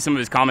 You see some of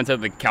his comments at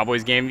the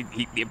Cowboys game.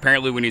 He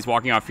apparently, when he's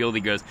walking off field,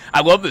 he goes,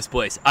 "I love this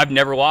place. I've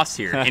never lost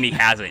here," and he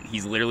hasn't.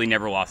 He's literally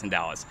never lost in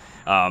Dallas.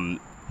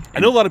 I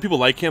know a lot of people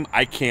like him.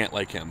 I can't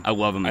like him. I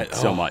love him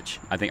so much.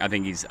 I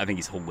think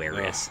he's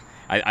hilarious.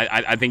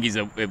 I think he's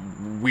a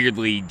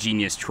weirdly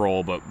genius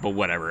troll, but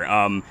whatever.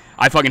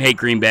 I fucking hate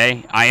Green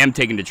Bay. I am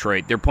taking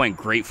Detroit. They're playing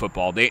great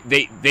football.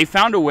 They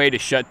found a way to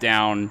shut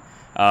down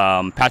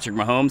Patrick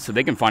Mahomes, so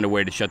they can find a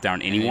way to shut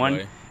down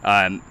anyone.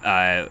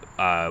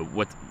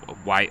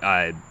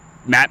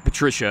 Matt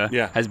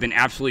Patricia has been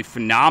absolutely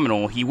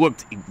phenomenal. He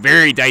looked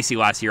very dicey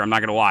last year, I'm not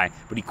going to lie,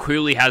 but he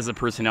clearly has the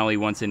personnel he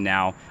wants in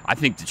now. I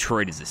think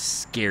Detroit is a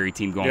scary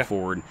team going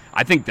forward.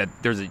 I think that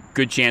there's a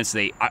good chance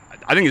I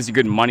think it's a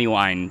good money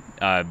line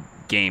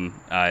game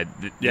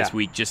this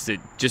week just to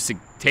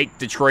take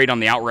Detroit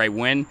on the outright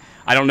win.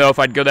 I don't know if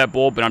I'd go that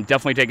bold, but I'm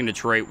definitely taking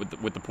Detroit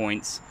with the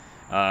points.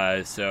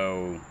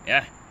 So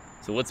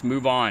let's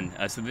move on.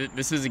 So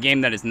this is a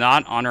game that is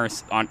not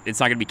it's not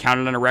going to be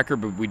counted on a record,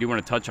 but we do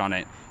want to touch on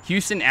it.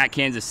 Houston at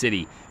Kansas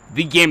City.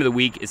 The game of the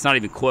week. It's not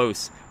even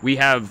close. We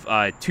have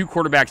 2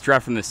 quarterbacks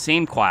drafted from the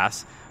same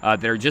class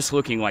that are just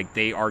looking like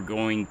they are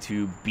going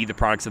to be the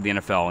products of the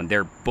NFL, and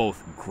they're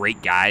both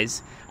great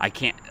guys. I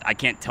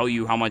can't tell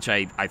you how much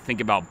I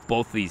think about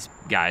both these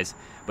guys.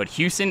 But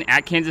Houston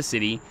at Kansas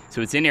City,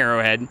 so it's in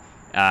Arrowhead.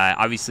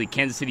 Obviously,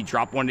 Kansas City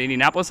dropped 1 to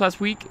Indianapolis last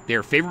week.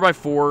 They're favored by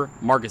 4.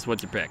 Marcus,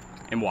 what's your pick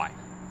and why?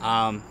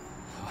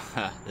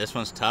 This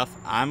one's tough.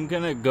 I'm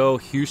going to go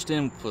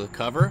Houston for the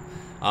cover,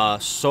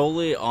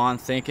 solely on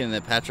thinking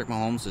that Patrick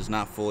Mahomes is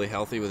not fully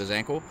healthy with his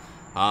ankle.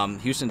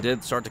 Houston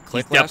did start to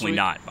click last week. Definitely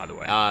not, by the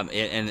way.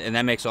 And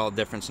that makes all the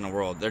difference in the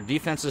world. Their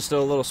defense is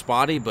still a little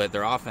spotty, but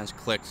their offense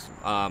clicked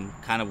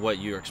kind of what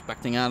you're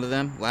expecting out of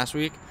them last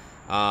week.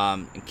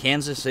 And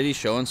Kansas City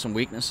showing some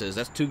weaknesses.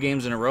 That's 2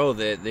 games in a row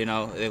that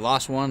they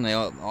lost one, they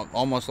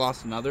almost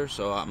lost another.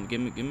 So give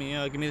me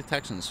the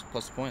Texans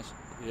plus the points.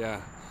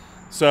 Yeah.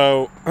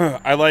 So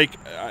I like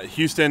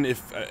Houston.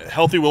 If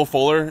healthy Will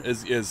Fuller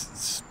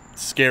is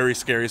scary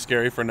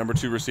for a number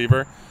 2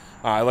 receiver.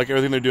 I like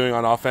everything they're doing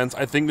on offense.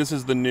 I think this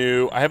is the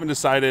new. I haven't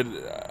decided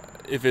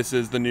if this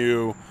is the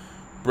new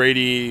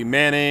Brady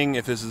Manning,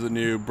 if this is the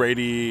new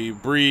Brady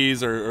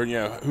Breeze, or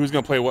who's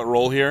going to play what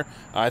role here.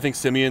 I think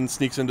Simeon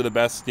sneaks into the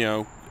best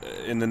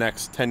in the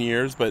next 10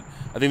 years, but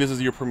I think this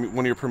is one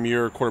of your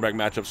premier quarterback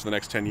matchups for the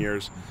next 10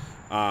 years.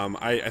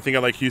 I think I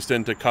like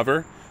Houston to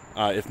cover.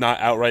 If not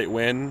outright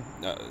win.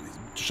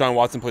 Deshaun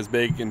Watson plays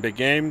big in big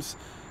games.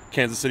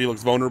 Kansas City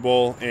looks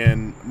vulnerable,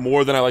 and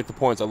more than I like the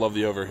points, I love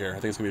the over here. I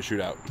think it's going to be a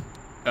shootout.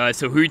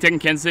 So who are you taking,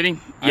 Kansas City?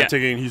 I'm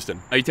taking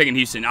Houston. Are you taking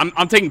Houston?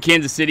 I'm taking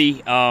Kansas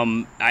City.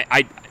 Mahomes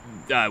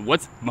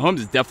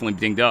is definitely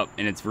dinged up,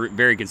 and it's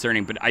very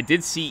concerning. But I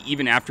did see,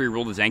 even after he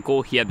rolled his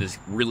ankle, he had this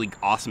really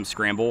awesome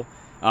scramble.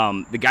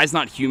 The guy's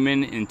not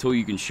human until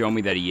you can show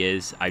me that he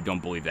is. I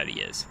don't believe that he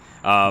is.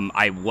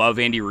 I love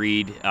Andy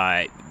Reid.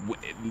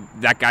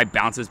 That guy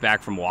bounces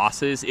back from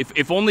losses.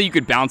 If only you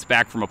could bounce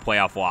back from a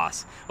playoff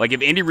loss. Like,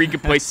 if Andy Reid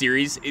could play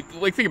series,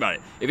 think about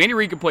it. If Andy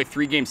Reid could play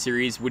 3-game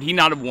series, would he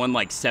not have won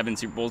like 7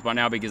 Super Bowls by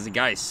now? Because the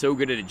guy is so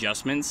good at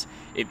adjustments.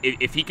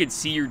 If he could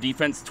see your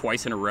defense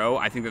twice in a row,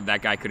 I think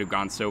that guy could have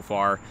gone so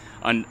far.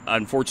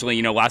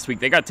 Unfortunately, last week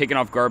they got taken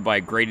off guard by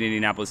a great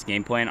Indianapolis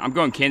game plan. I'm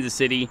going Kansas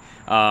City.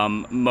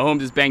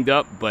 Mahomes is banged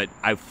up, but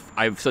I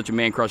have such a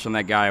man crush on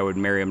that guy. I would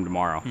marry him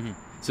tomorrow. Mm-hmm.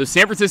 So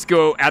San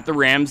Francisco at the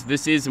Rams.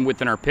 This is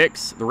within our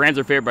picks. The Rams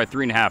are favored by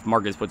 3.5.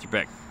 Marcus, what's your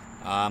pick?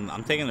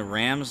 I'm taking the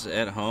Rams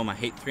at home. I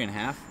hate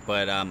 3.5,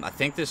 but I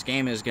think this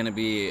game is going to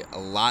be a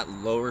lot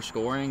lower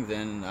scoring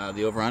than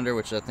the over-under,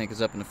 which I think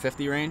is up in the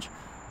 50 range.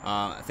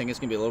 I think it's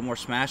going to be a little more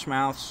smash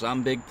mouth,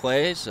 some big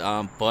plays,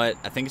 but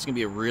I think it's going to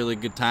be a really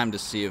good time to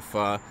see if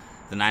the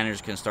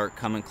Niners can start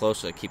coming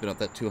close to keeping up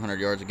that 200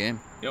 yards a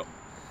game. Yep.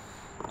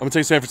 I'm going to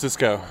take San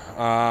Francisco.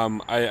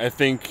 I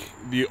think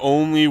the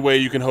only way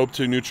you can hope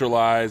to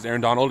neutralize Aaron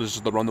Donald is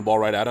just to run the ball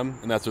right at him,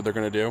 and that's what they're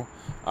going to do.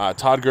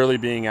 Todd Gurley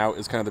being out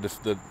is kind of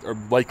or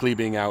likely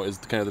being out is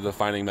kind of the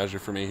defining measure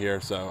for me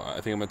here. So I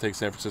think I'm going to take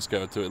San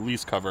Francisco to at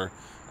least cover,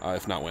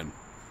 if not win.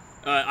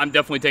 I'm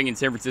definitely taking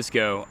San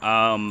Francisco.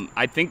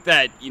 I think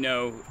that,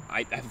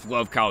 I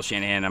love Kyle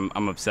Shanahan.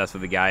 I'm obsessed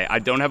with the guy. I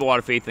don't have a lot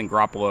of faith in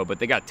Garoppolo, but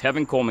they got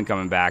Tevin Coleman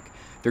coming back.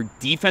 Their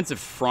defensive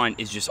front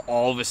is just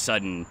all of a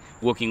sudden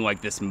looking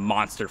like this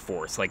monster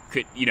force. Like,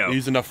 He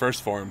used enough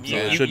first for him, so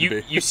it shouldn't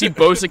be. You see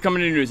Bosa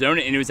coming into his own,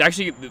 and it was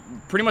actually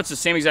pretty much the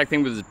same exact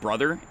thing with his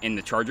brother in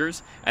the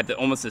Chargers at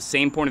almost the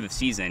same point of the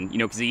season,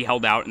 because he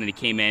held out and then he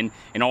came in,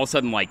 and all of a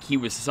sudden, like, he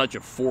was such a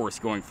force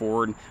going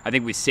forward. I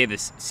think we see the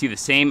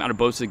same out of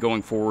Bosa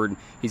going forward.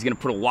 He's going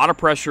to put a lot of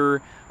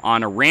pressure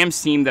on a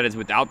Rams team that is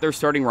without their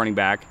starting running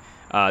back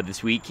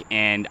this week,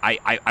 and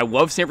I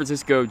love San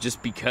Francisco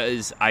just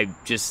because I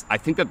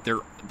think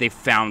that they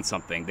found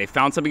something. They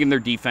found something in their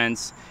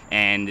defense,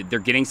 and they're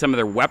getting some of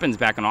their weapons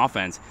back on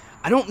offense.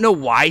 I don't know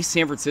why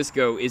San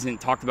Francisco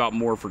isn't talked about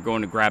more for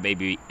going to grab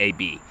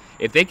AB.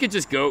 If they could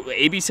just go,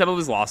 AB settled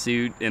his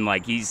lawsuit, and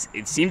like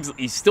it seems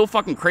he's still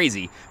fucking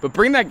crazy, but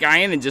bring that guy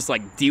in and just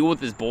like deal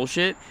with this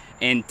bullshit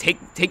and take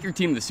your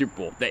team to the Super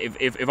Bowl.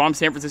 If I'm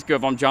San Francisco,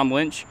 if I'm John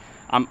Lynch,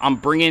 I'm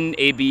bringing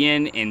AB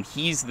in, and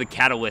he's the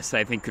catalyst that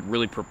I think could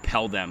really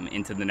propel them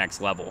into the next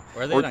level.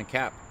 Where are they on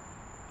cap?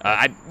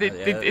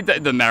 It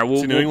doesn't matter.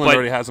 New England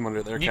already has them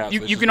under their cap.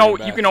 You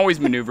can always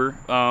maneuver.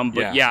 But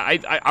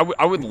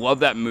I would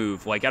love that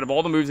move. Like, out of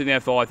all the moves in the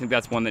NFL, I think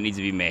that's one that needs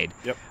to be made.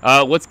 Yep.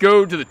 Let's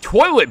go to the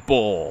Toilet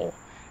Bowl.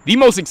 The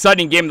most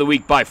exciting game of the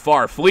week by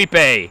far. Felipe,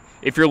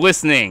 if you're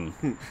listening,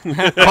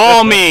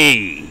 call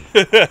me.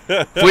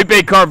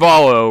 Felipe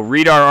Carvalho.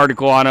 Read our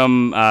article on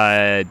him.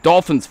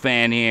 Dolphins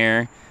fan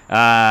here.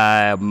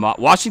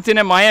 Washington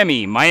and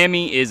Miami.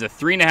 Miami is a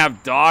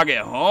 3.5 dog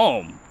at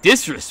home.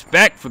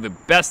 Disrespect for the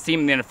best team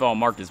in the NFL.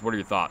 Marcus, what are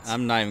your thoughts?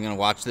 I'm not even going to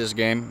watch this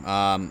game.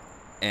 And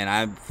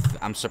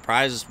I'm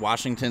surprised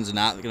Washington's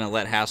not going to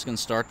let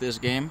Haskins start this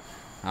game.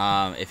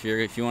 If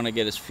you want to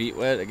get his feet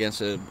wet against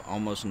a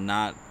almost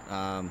not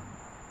an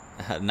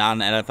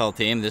NFL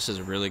team, this is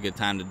a really good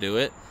time to do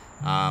it.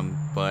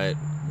 But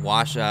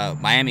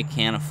Miami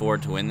can't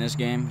afford to win this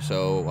game,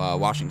 so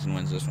Washington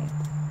wins this one.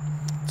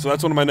 So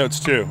that's one of my notes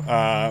too.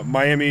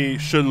 Miami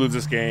should lose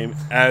this game,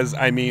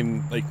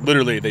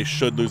 literally they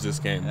should lose this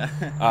game.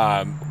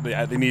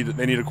 They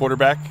need a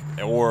quarterback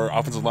or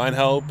offensive line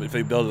help if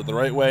they build it the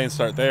right way and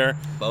start there.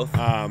 Both.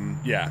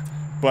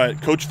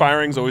 But coach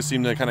firings always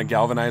seem to kind of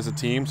galvanize the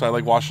team. So I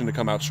like Washington to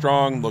come out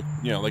strong, look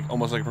like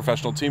almost like a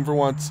professional team for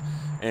once,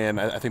 and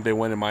I think they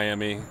win in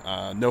Miami.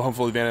 No home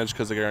field advantage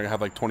because they're going to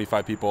have like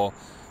 25 people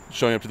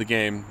showing up to the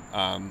game,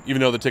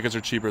 even though the tickets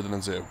are cheaper than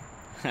the zoo.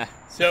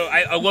 So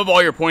I love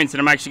all your points,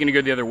 and I'm actually going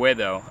to go the other way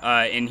though,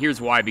 and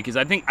here's why. Because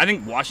I think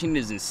Washington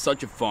is in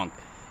such a funk.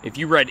 If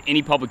you read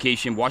any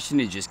publication,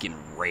 Washington is just getting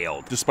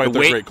railed. Despite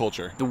their great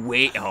culture.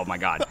 Oh my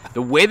God.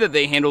 The way that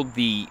they handled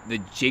the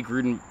Jay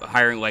Gruden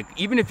hiring, like,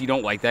 even if you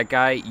don't like that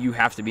guy, you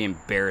have to be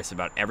embarrassed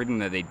about everything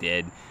that they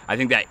did. I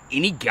think that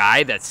any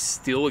guy that's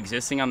still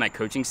existing on that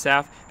coaching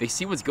staff, they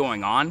see what's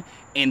going on,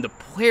 and the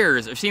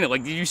players have seen it.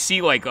 Like, did you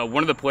see, like,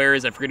 one of the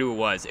players, I forget who it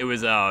was. It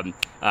was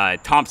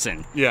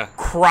Thompson. Yeah.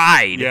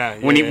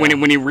 Cried when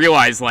he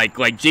realized, like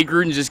Jay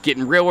Gruden's just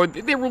getting real. Or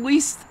they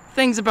released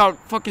things about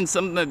fucking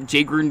something that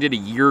Jay Gruden did a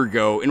year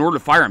ago in order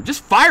to fire him.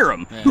 Just fire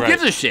him. Yeah. Who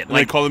gives a shit? And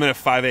they call them in at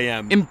 5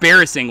 a.m.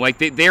 Embarrassing. Like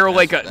they're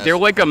like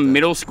a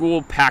middle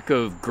school pack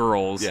of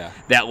girls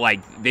that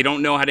like they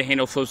don't know how to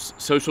handle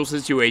social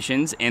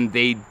situations, and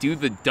they do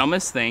the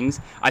dumbest things.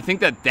 I think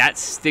that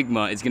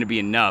stigma is going to be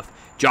enough.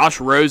 Josh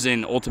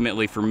Rosen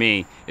ultimately for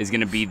me is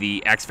going to be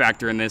the X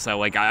factor in this.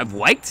 I've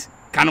liked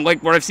kind of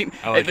like what I've seen.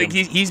 I think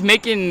he's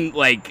making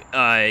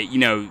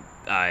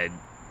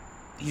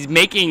he's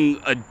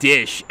making a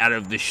dish out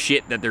of the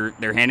shit that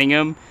they're handing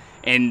him,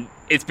 and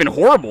it's been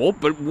horrible.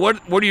 But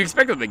what do you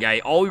expect of the guy?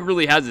 All he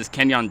really has is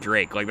Kenyon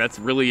Drake. Like, that's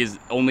really his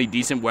only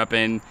decent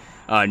weapon.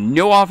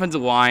 No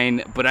offensive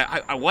line, but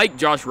I like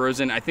Josh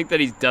Rosen. I think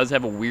that he does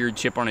have a weird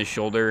chip on his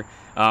shoulder.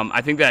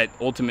 I think that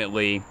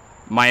ultimately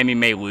Miami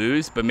may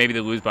lose, but maybe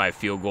they lose by a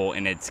field goal,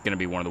 and it's going to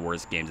be one of the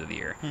worst games of the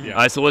year.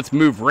 Yeah. So let's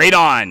move right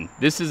on.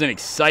 This is an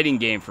exciting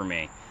game for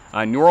me.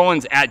 New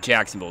Orleans at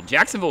Jacksonville.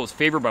 Jacksonville is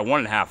favored by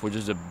 1.5, which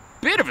is a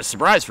bit of a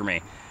surprise for me.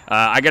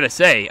 I gotta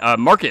say,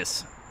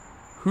 Marcus,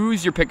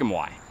 who's your pick and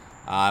why?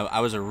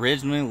 I was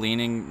originally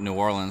leaning New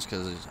Orleans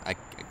because I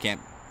can't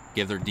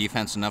give their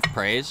defense enough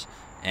praise,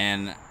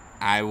 and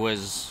I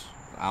was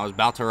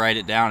about to write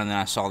it down, and then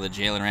I saw that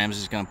Jalen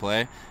Ramsey's going to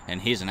play,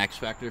 and he's an X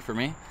factor for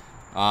me.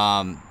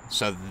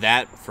 So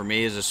that for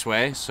me is a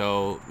sway.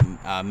 So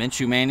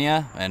Minshew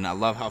mania, and I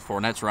love how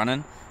Fournette's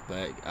running,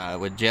 but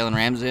with Jalen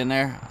Ramsey in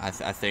there, I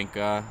think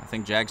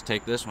Jags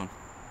take this one.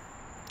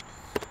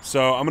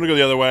 So I'm going to go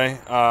the other way.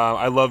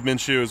 I love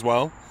Minshew as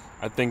well.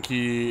 I think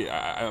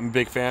I'm a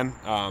big fan,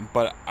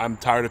 but I'm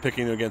tired of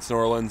picking against New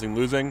Orleans and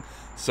losing,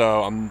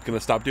 so I'm going to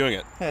stop doing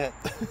it.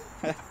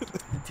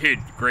 Dude,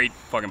 great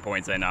fucking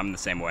points, and I'm the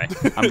same way.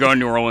 I'm going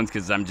New Orleans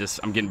because I'm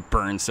getting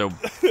burned so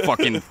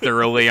fucking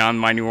thoroughly on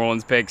my New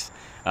Orleans picks.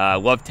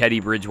 Love Teddy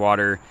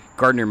Bridgewater,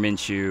 Gardner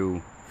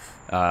Minshew.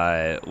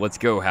 Let's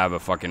go have a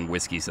fucking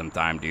whiskey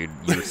sometime, dude.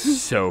 You're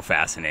so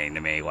fascinating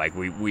to me. Like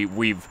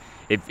we've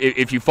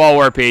if you follow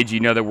our page, you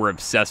know that we're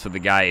obsessed with the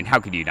guy, and how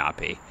could you not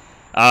be?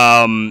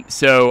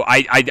 So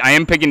I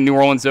am picking New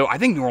Orleans though. I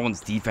think New Orleans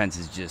defense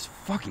is just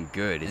fucking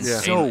good.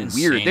 It's so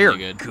weird.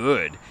 They're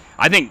good.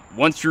 I think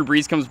once Drew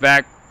Brees comes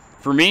back,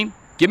 for me,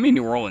 give me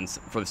New Orleans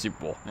for the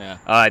Super Bowl.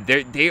 Yeah.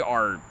 They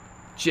are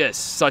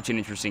just such an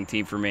interesting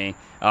team for me.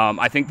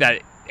 I think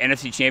that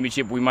NFC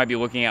Championship, we might be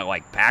looking at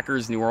like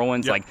Packers, New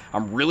Orleans. Yep. Like,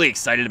 I'm really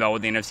excited about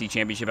what the NFC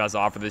Championship has to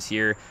offer this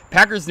year.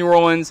 Packers, New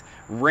Orleans,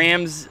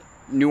 Rams,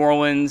 New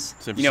Orleans,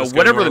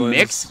 whatever the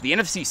mix. The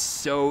NFC is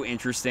so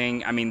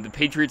interesting. I mean, the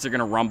Patriots are going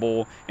to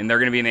rumble, and they're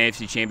going to be in the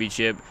AFC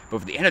Championship.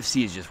 But the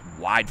NFC is just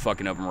wide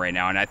fucking open right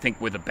now. And I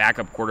think with a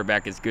backup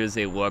quarterback as good as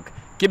they look,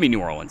 give me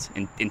New Orleans.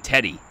 And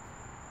Teddy,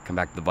 come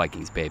back to the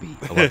Vikings, baby.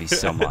 I love you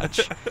so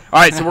much. All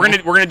right, so we're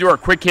gonna do our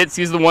quick hits.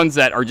 These are the ones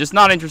that are just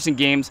not interesting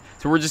games.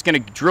 So we're just gonna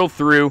drill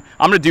through.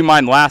 I'm gonna do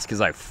mine last because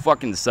I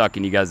fucking suck,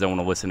 and you guys don't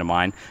want to listen to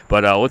mine.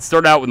 But let's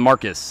start out with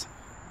Marcus.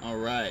 All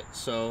right,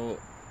 so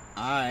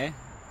I'm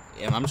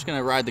just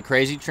gonna ride the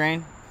crazy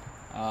train.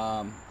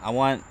 I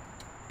want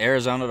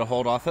Arizona to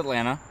hold off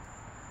Atlanta.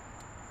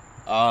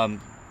 Like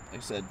I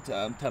said,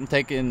 I'm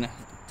taking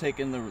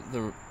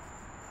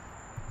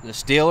the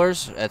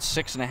Steelers at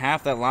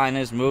 6.5. That line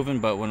is moving,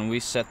 but when we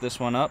set this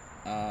one up,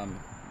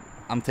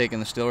 I'm taking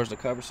the Steelers to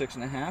cover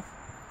 6.5,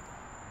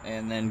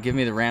 and then give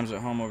me the Rams at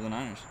home over the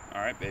Niners.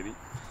 All right, baby.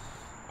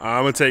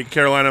 I'm going to take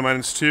Carolina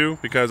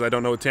 -2 because I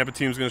don't know what Tampa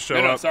team's going to show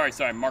up.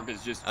 Sorry,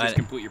 Marcus. Just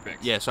complete your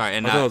picks. Yeah, sorry.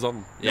 And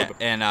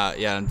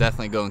I'm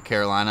definitely going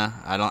Carolina.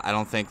 I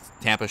don't think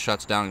Tampa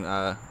shuts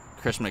down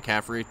Chris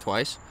McCaffrey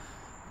twice,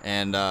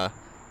 and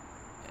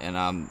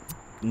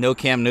no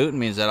Cam Newton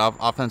means that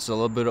offense is a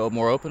little bit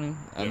more opening.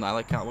 And I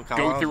like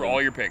go through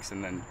all your picks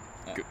and then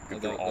go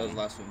through all. That was the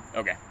last one.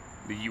 Okay.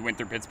 You went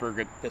through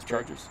Pittsburgh at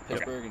Chargers.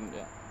 Pittsburgh and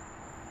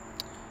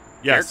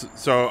Yes,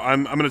 so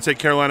I'm going to take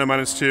Carolina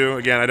 -2.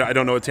 Again, I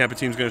don't know what Tampa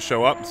team's going to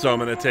show up, so I'm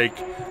going to take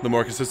the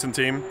more consistent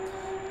team.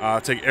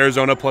 Take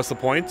Arizona plus the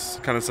points.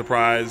 Kind of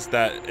surprised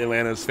that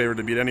Atlanta's favored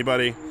to beat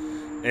anybody.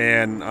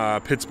 And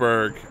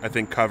Pittsburgh, I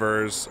think,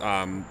 covers.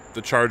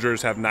 The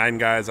Chargers have 9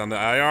 guys on the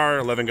IR,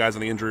 11 guys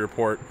on the injury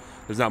report.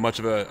 There's not much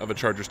of a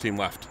Chargers team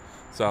left,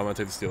 so I'm going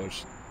to take the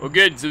Steelers. Well,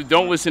 good. So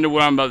don't listen to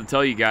what I'm about to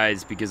tell you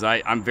guys because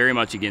I'm very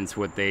much against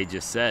what they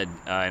just said,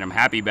 and I'm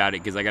happy about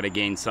it because I got to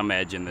gain some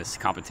edge in this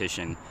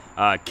competition.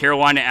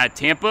 Carolina at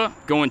Tampa,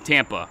 going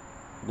Tampa.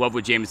 Love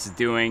what Jameis is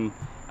doing.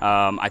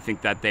 I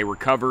think that they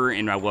recover,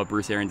 and I love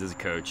Bruce Arians as a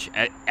coach.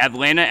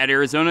 Atlanta at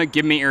Arizona,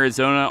 give me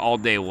Arizona all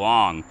day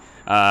long.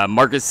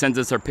 Marcus sends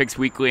us our picks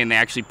weekly, and they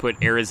actually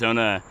put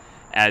Arizona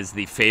as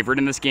the favorite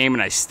in this game,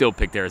 and I still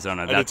picked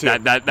Arizona. That's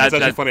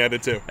actually funny. I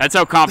did too. That's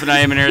how confident I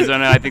am in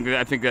Arizona. I think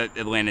that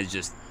Atlanta is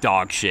just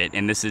dog shit,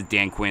 and this is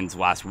Dan Quinn's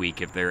last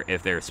week if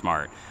they're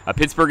smart.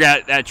 Pittsburgh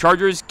at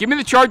Chargers. Give me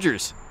the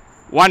Chargers.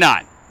 Why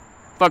not?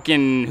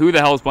 Fucking who the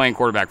hell is playing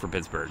quarterback for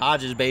Pittsburgh?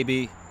 Hodges,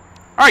 baby.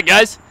 All right,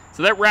 guys.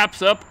 So that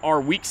wraps up our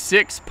Week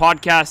 6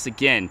 podcast.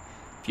 Again,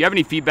 if you have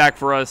any feedback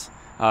for us,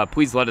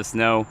 please let us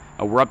know.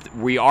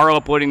 We are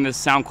uploading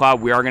this to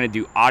SoundCloud. We are going to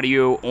do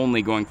audio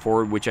only going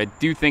forward, which I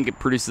do think it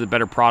produces a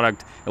better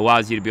product. It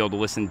allows you to be able to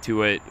listen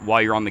to it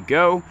while you're on the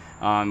go.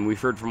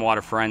 We've heard from a lot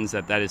of friends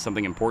that is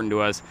something important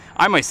to us.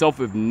 I myself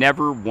have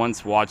never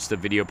once watched a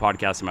video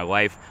podcast in my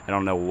life. I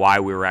don't know why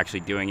we were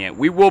actually doing it.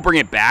 We will bring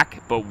it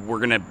back, but we're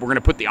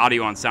gonna put the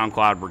audio on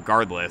SoundCloud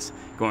regardless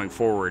going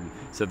forward,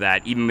 so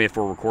that even if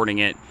we're recording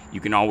it, you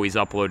can always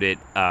upload it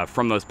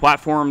from those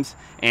platforms.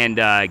 And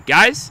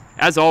guys,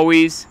 as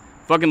always,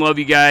 fucking love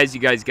you guys.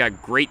 You guys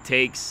got great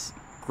takes,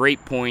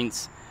 great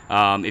points.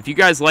 If you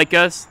guys like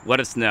us,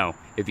 let us know.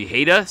 If you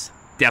hate us,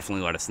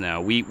 definitely let us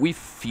know. We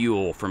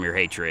fuel from your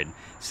hatred.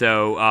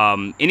 So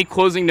any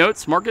closing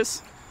notes,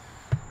 Marcus?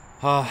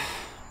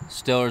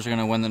 Steelers are going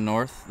to win the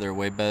North. They're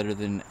way better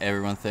than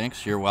everyone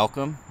thinks. You're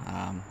welcome.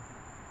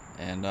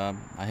 And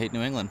I hate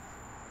New England.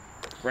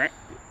 Brent?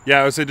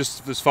 Yeah, I would say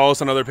just follow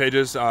us on other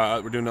pages.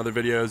 We're doing other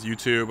videos,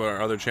 YouTube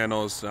or other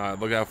channels.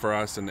 Look out for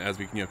us, and as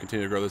we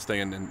continue to grow this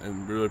thing,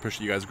 and really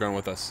appreciate you guys growing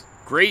with us.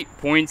 Great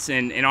points,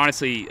 and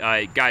honestly,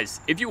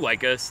 guys, if you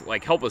like us,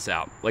 help us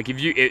out.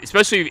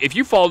 Especially if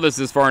you followed us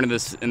this far into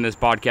this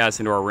podcast,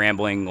 into our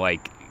rambling,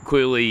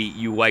 clearly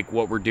you like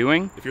what we're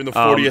doing. If you're in the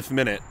 40th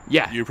minute,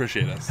 yeah, you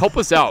appreciate us. Help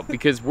us out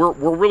because we're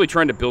really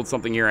trying to build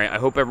something here. I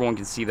hope everyone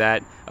can see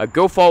that.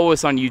 Go follow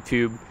us on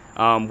YouTube.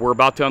 We're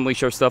about to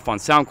unleash our stuff on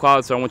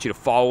SoundCloud, so I want you to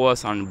follow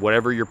us on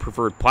whatever your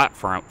preferred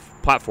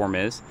platform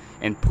is,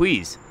 and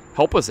please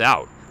help us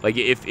out.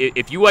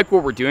 If you like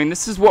what we're doing,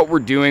 this is what we're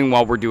doing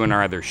while we're doing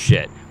our other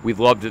shit. We'd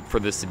love for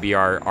this to be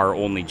our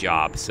only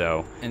job,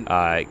 so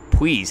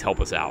please help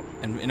us out.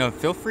 And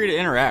feel free to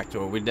interact.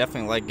 We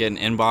definitely like getting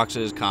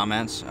inboxes,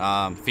 comments,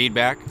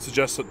 feedback.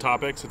 Suggest some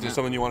topics if there's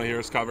something you want to hear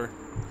us cover.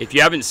 If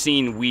you haven't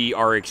seen, we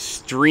are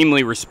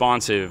extremely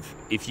responsive.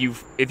 If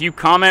you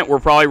comment, we're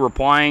probably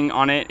replying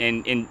on it.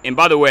 And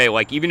by the way,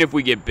 even if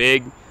we get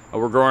big,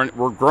 We're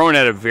growing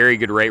at a very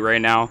good rate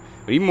right now.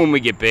 But even when we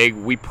get big,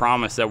 we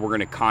promise that we're going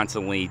to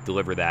constantly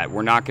deliver that.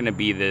 We're not going to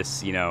be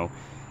this,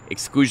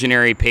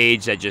 exclusionary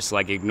page that just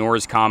like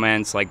ignores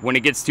comments. Like when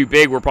it gets too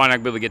big, we're probably not going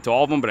to be able to get to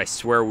all of them, but I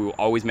swear we will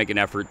always make an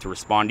effort to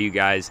respond to you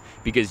guys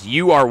because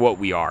you are what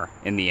we are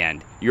in the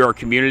end. You're our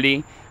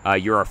community,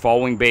 you're our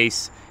following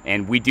base,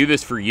 and we do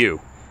this for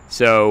you.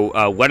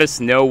 So let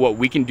us know what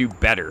we can do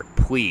better,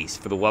 please,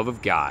 for the love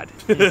of God.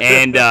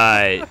 And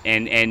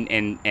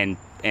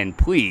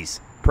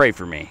please pray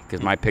for me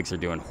because my picks are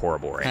doing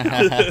horrible right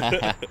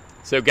now.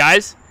 So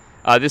guys,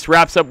 this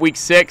wraps up week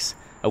 6.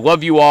 I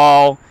love you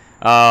all.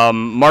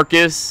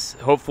 Marcus,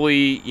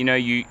 hopefully,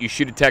 you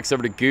shoot a text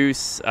over to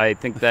Goose. I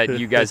think that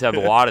you guys have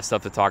a lot of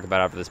stuff to talk about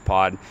after this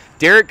pod.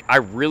 Derek, I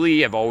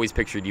really have always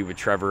pictured you with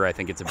Trevor. I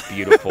think it's a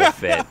beautiful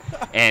fit.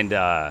 And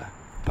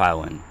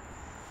Pylon,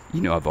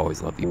 I've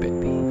always loved you, Big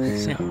B.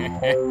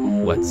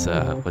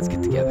 So let's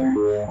get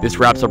together. This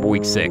wraps up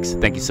week 6.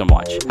 Thank you so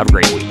much. Have a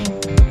great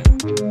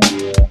week.